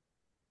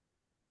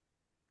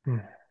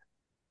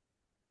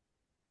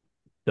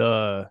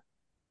 How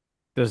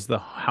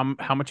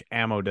much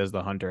ammo does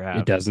the hunter have?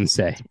 It doesn't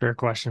say. Fair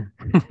question.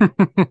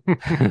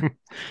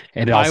 And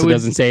it also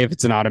doesn't say if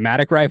it's an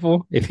automatic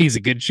rifle, if he's a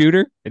good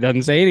shooter. It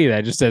doesn't say any of that.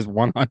 It just says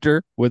 1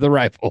 hunter with a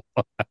rifle.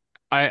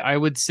 I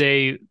would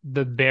say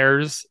the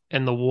bears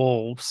and the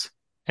wolves,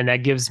 and that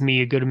gives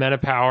me a good amount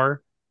of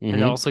power, and it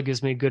Mhm. also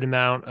gives me a good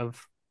amount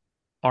of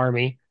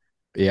army.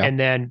 Yeah. And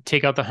then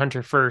take out the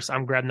hunter first.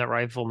 I'm grabbing that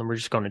rifle, and then we're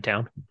just going to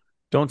town.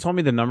 Don't tell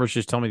me the numbers,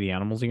 just tell me the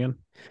animals again.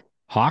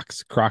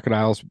 Hawks,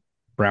 crocodiles,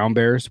 brown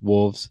bears,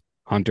 wolves,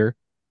 hunter,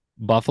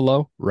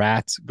 buffalo,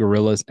 rats,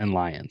 gorillas, and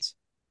lions.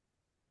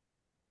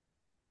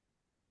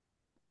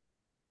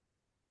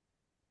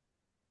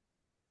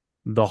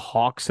 The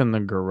hawks and the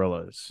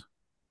gorillas.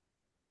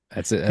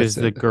 That's it. Because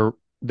That's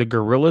the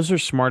gorillas are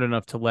smart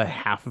enough to let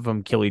half of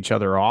them kill each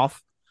other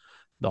off.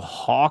 The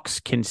hawks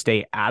can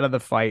stay out of the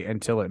fight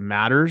until it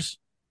matters,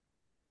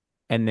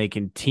 and they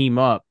can team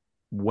up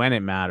when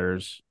it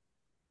matters.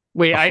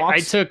 Wait, The I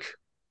hawks- took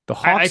The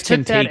hawks I can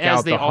took that take as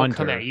out they the all hunter.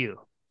 come at you.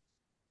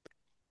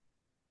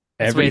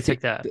 That's the way I everything.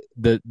 took that.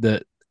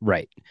 The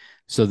right.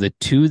 So the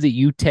 2 that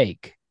you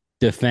take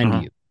defend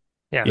Uh-huh. you.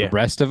 Yeah. Yeah. The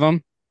rest of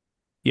them,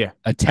 Yeah.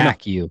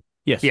 attack you.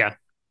 Yes. Yeah. So And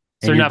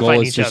they're your not goal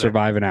fighting is each to other.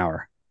 survive an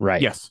hour.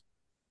 Right. Yes.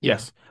 Yeah.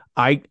 Yes.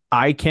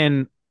 I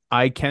can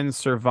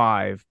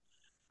survive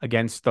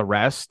against the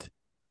rest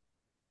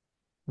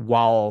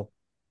while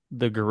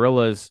the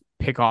gorillas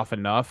pick off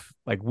enough.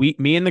 Like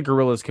me and the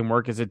gorillas can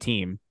work as a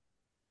team.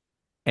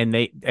 And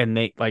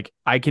they like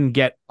I can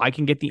get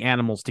the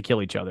animals to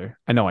kill each other.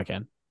 I know I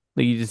can.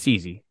 Like, it's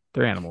easy.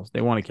 They're animals.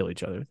 They want to kill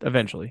each other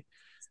eventually.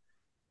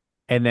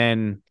 And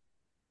then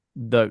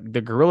the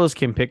gorillas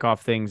can pick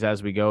off things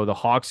as we go. The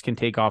hawks can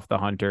take off the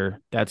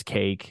hunter. That's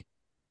cake.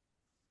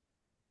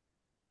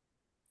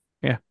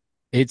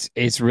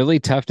 It's really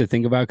tough to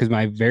think about because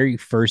my very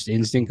first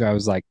instinct, I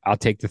was like, I'll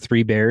take the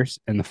 3 bears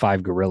and the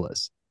 5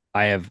 gorillas.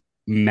 I have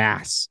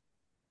mass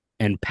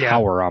and Yeah.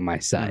 power on my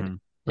side, Mhm.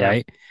 Yeah.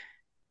 right?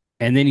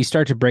 And then you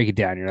start to break it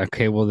down. You're like,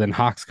 okay, well, then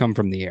hawks come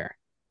from the air.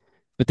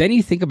 But then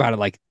you think about it,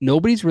 like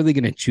nobody's really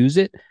going to choose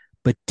it,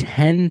 but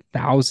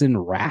 10,000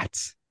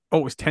 rats. Oh,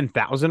 it was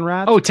 10,000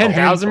 rats? Oh,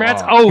 10,000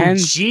 rats? Oh, Oh,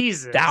 10,000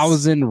 Jesus.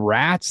 1,000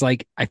 rats.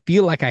 Like I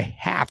feel like I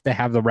have to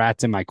have the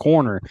rats in my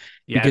corner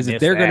yeah, I because if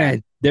missed they're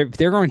that.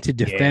 they're going to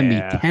defend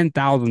Yeah. me,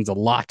 10,000's a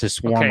lot to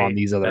swarm Okay, on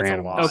these other that's a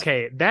animals. lot.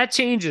 Okay, that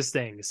changes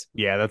things.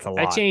 Yeah, that's a lot.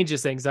 That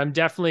changes things. I'm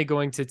definitely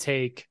going to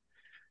take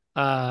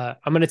I'm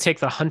going to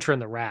take the hunter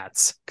and the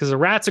rats because the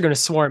rats are going to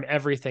swarm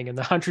everything and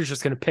the hunter's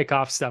just going to pick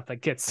off stuff that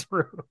gets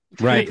through.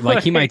 Right.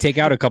 Like he might take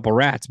out a couple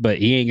rats, but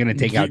he ain't going to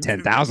take out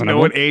 10,000 You of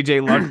know them. what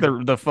AJ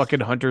Luck, the fucking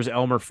hunter's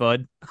Elmer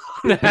Fudd?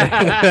 Where's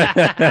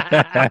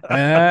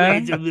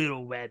the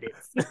little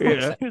rabbits?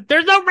 Yeah.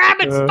 There's no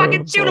rabbits. Oh,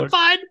 Fucking shoot a fuck.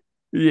 bud.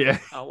 Yeah.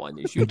 I want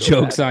to shoot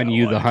Joke's on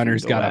you. The wanna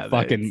hunter's shoot got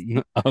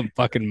the a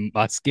fucking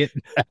musket.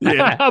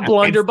 Yeah. a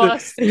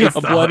blunderbuss. It's A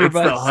the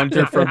blunderbuss.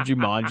 hunter from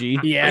Jumanji.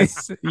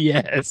 Yes.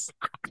 Yes.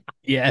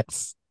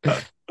 Yes. All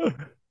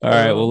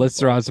right. Well, let's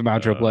throw on some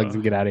outro plugs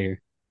and get out of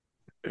here.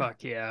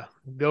 Fuck yeah.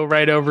 Go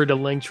right over to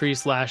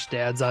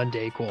Linktree/dads on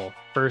Dayquil.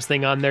 First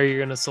thing on there you're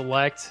going to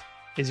select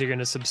is you're going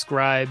to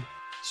subscribe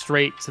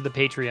straight to the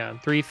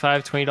Patreon. $3,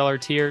 $5,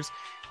 $20 tiers.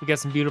 We got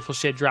some beautiful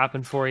shit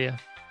dropping for you.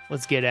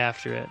 Let's get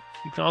after it.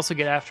 You can also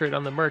get after it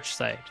on the merch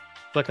site.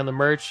 Click on the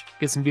merch,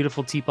 get some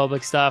beautiful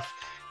TeePublic stuff.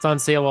 It's on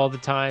sale all the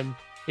time.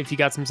 If you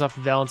got some stuff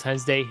for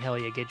Valentine's Day, hell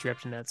yeah, get your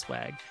Neptune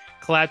swag.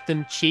 Clap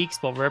them cheeks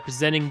while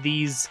representing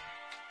these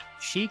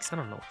cheeks. I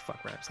don't know what the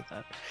fuck rhymes with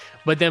that.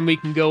 But then we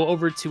can go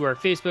over to our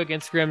Facebook,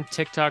 Instagram,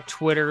 TikTok,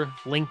 Twitter,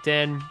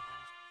 LinkedIn.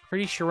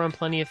 Pretty sure we're on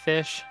Plenty of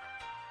Fish.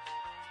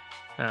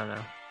 I don't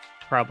know.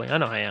 Probably. I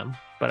know I am,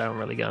 but I don't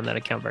really get on that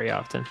account very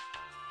often.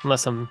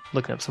 Unless I'm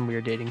looking up some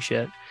weird dating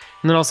shit.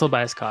 And then also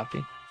buy us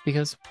coffee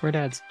because we're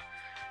dads.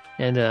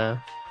 And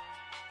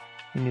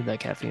we need that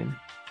caffeine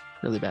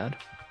really bad.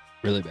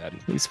 Really bad.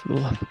 Please, for the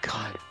love of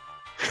God.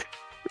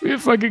 We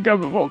have fucking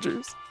cup of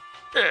vultures.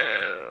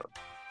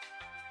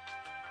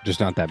 Just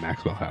not that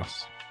Maxwell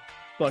House.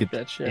 Fuck Get-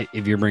 that shit.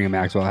 If you're bringing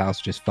Maxwell House,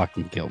 just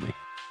fucking kill me.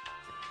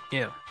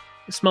 Yeah.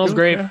 It smells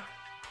great,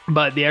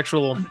 but the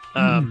actual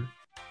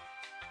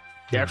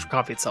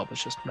coffee itself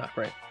is just not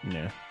great.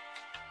 Yeah.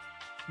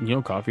 You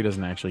know, coffee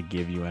doesn't actually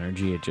give you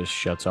energy. It just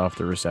shuts off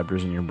the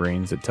receptors in your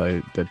brains that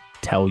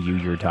tell you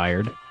you're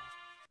tired.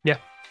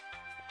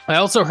 I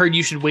also heard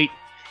you should wait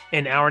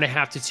an hour and a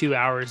half to 2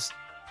 hours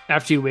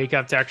after you wake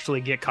up to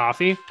actually get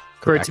coffee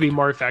for it to be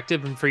more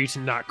effective and for you to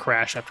not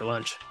crash after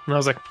lunch. And I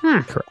was like,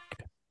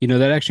 Correct. You know,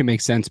 that actually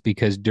makes sense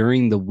because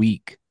during the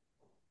week,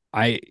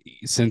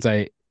 since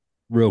I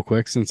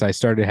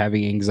started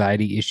having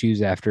anxiety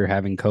issues after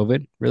having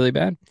COVID really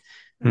bad,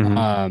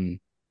 Mhm.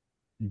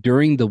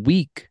 during the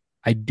week,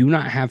 I do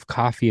not have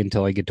coffee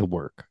until I get to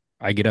work.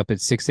 I get up at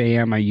 6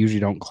 a.m. I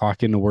usually don't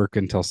clock into work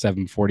until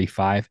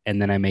 7:45,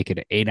 and then I make it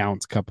an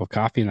 8-ounce cup of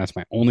coffee, and that's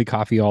my only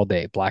coffee all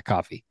day, black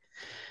coffee.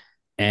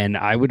 And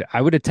I would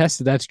attest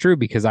that that's true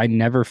because I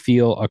never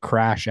feel a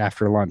crash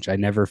after lunch. I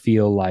never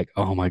feel like,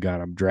 oh my God,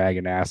 I'm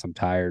dragging ass. I'm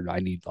tired. I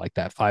need like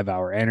that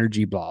 5-hour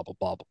energy, blah, blah,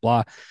 blah,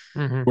 blah,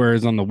 blah.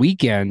 Whereas on the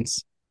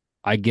weekends,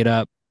 I get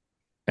up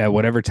at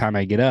whatever time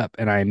I get up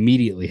and I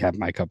immediately have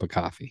my cup of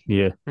coffee.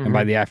 Yeah. And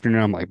by the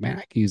afternoon, I'm like, man,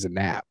 I could use a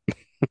nap.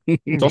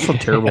 It's also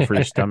terrible for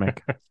your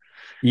stomach.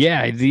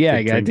 Yeah. I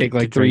got to take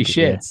like 3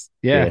 shits.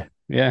 Yeah.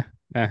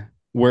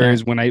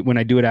 Whereas when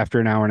I do it after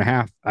an hour and a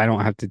half, I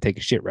don't have to take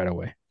a shit right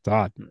away. It's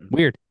odd.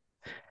 Weird.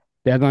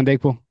 Dads on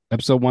Dayquil,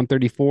 episode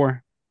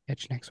 134.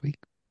 Catch you next week.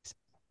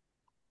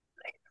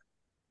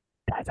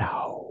 That's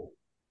how.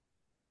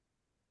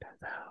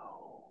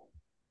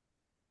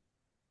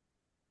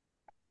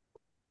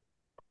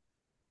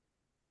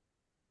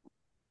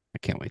 I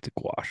can't wait to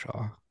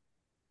gouache.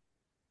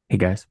 Hey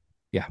guys.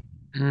 Yeah.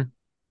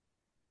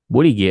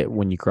 What do you get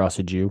when you cross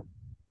a Jew?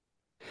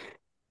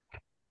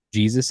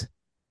 Jesus.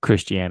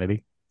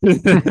 Christianity.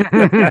 You've been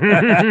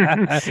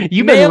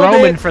Nailed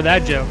roaming it. for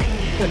that joke.